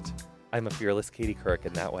correct. I'm a fearless Katie Couric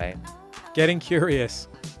in that way. Getting Curious,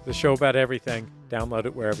 the show about everything. Download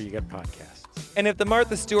it wherever you get podcasts. And if the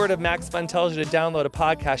Martha Stewart of Max Fun tells you to download a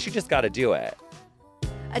podcast, you just got to do it.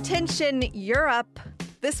 Attention, you're up.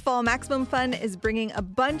 This fall, Maximum Fun is bringing a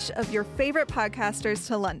bunch of your favorite podcasters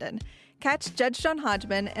to London. Catch Judge John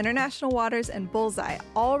Hodgman, International Waters, and Bullseye,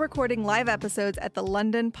 all recording live episodes at the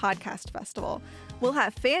London Podcast Festival. We'll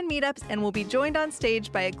have fan meetups and we'll be joined on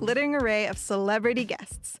stage by a glittering array of celebrity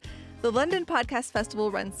guests. The London Podcast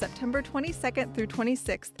Festival runs September 22nd through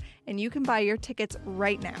 26th, and you can buy your tickets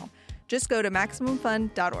right now. Just go to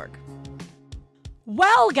MaximumFun.org.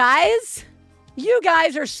 Well, guys, you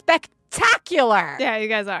guys are spectacular. Yeah, you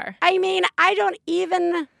guys are. I mean, I don't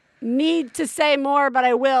even need to say more, but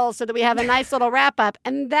I will so that we have a nice little wrap up.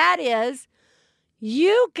 And that is,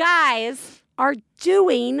 you guys are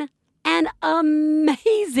doing an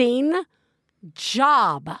amazing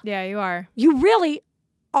job. Yeah, you are. You really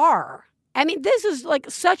are. I mean, this is like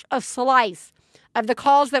such a slice of the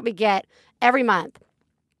calls that we get every month.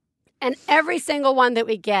 And every single one that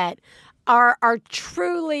we get are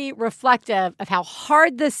truly reflective of how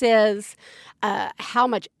hard this is, how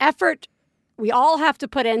much effort we all have to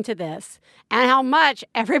put into this, and how much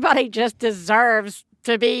everybody just deserves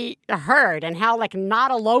to be heard, and how like not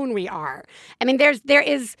alone we are. I mean, there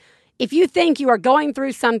is, if you think you are going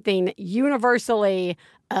through something universally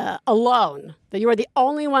alone, that you are the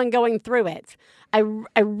only one going through it, I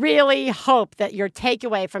really hope that your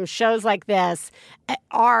takeaway from shows like this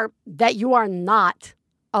are that you are not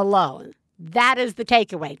alone. That is the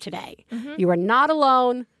takeaway today. Mm-hmm. You are not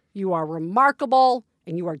alone. You are remarkable,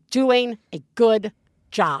 and you are doing a good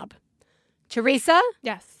job. Teresa?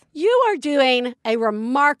 Yes. You are doing a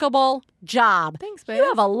remarkable job. Thanks, babe. You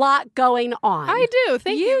have a lot going on. I do.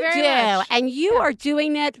 Thank you very much. And you are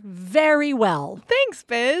doing it very well. Thanks,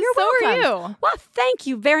 Biz. You're welcome. So are you. Well, thank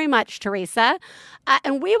you very much, Teresa.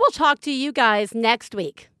 And we will talk to you guys next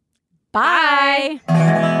week. Bye.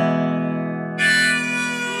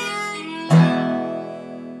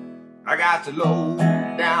 I got to low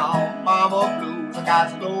down mama blues. I got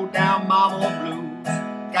to low down mama blues.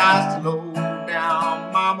 Got to low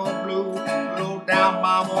down mama blues. Low down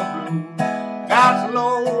mama blues. Got to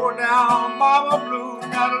low down mama blues.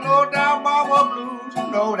 Got to low down mama blues.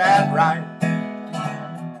 You know that's right.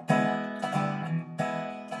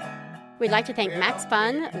 We'd like to thank Max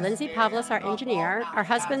Fun, Lindsay Pavlis, our engineer, our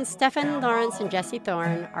husbands Stefan Lawrence and Jesse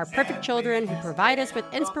Thorne, our perfect children who provide us with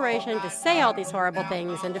inspiration to say all these horrible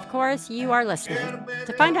things, and of course, you, our listeners.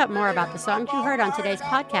 To find out more about the songs you heard on today's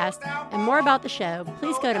podcast and more about the show,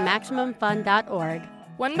 please go to MaximumFun.org.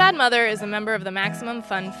 One Bad Mother is a member of the Maximum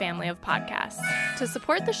Fun family of podcasts. To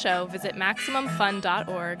support the show, visit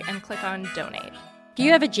MaximumFun.org and click on Donate. Do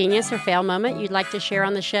you have a genius or fail moment you'd like to share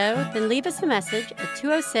on the show? Then leave us a message at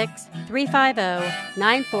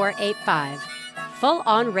 206-350-9485.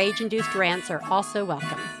 Full-on rage-induced rants are also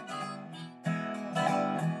welcome.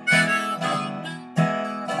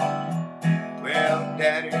 Well,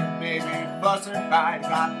 Daddy, baby, fussing fight,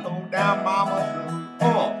 got low down mama blues.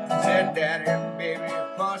 Oh, said Daddy, baby,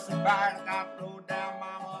 fussing fight, got low down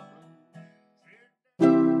mama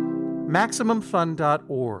blues.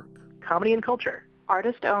 MaximumFun.org. Comedy and culture.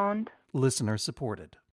 Artist owned. Listener supported.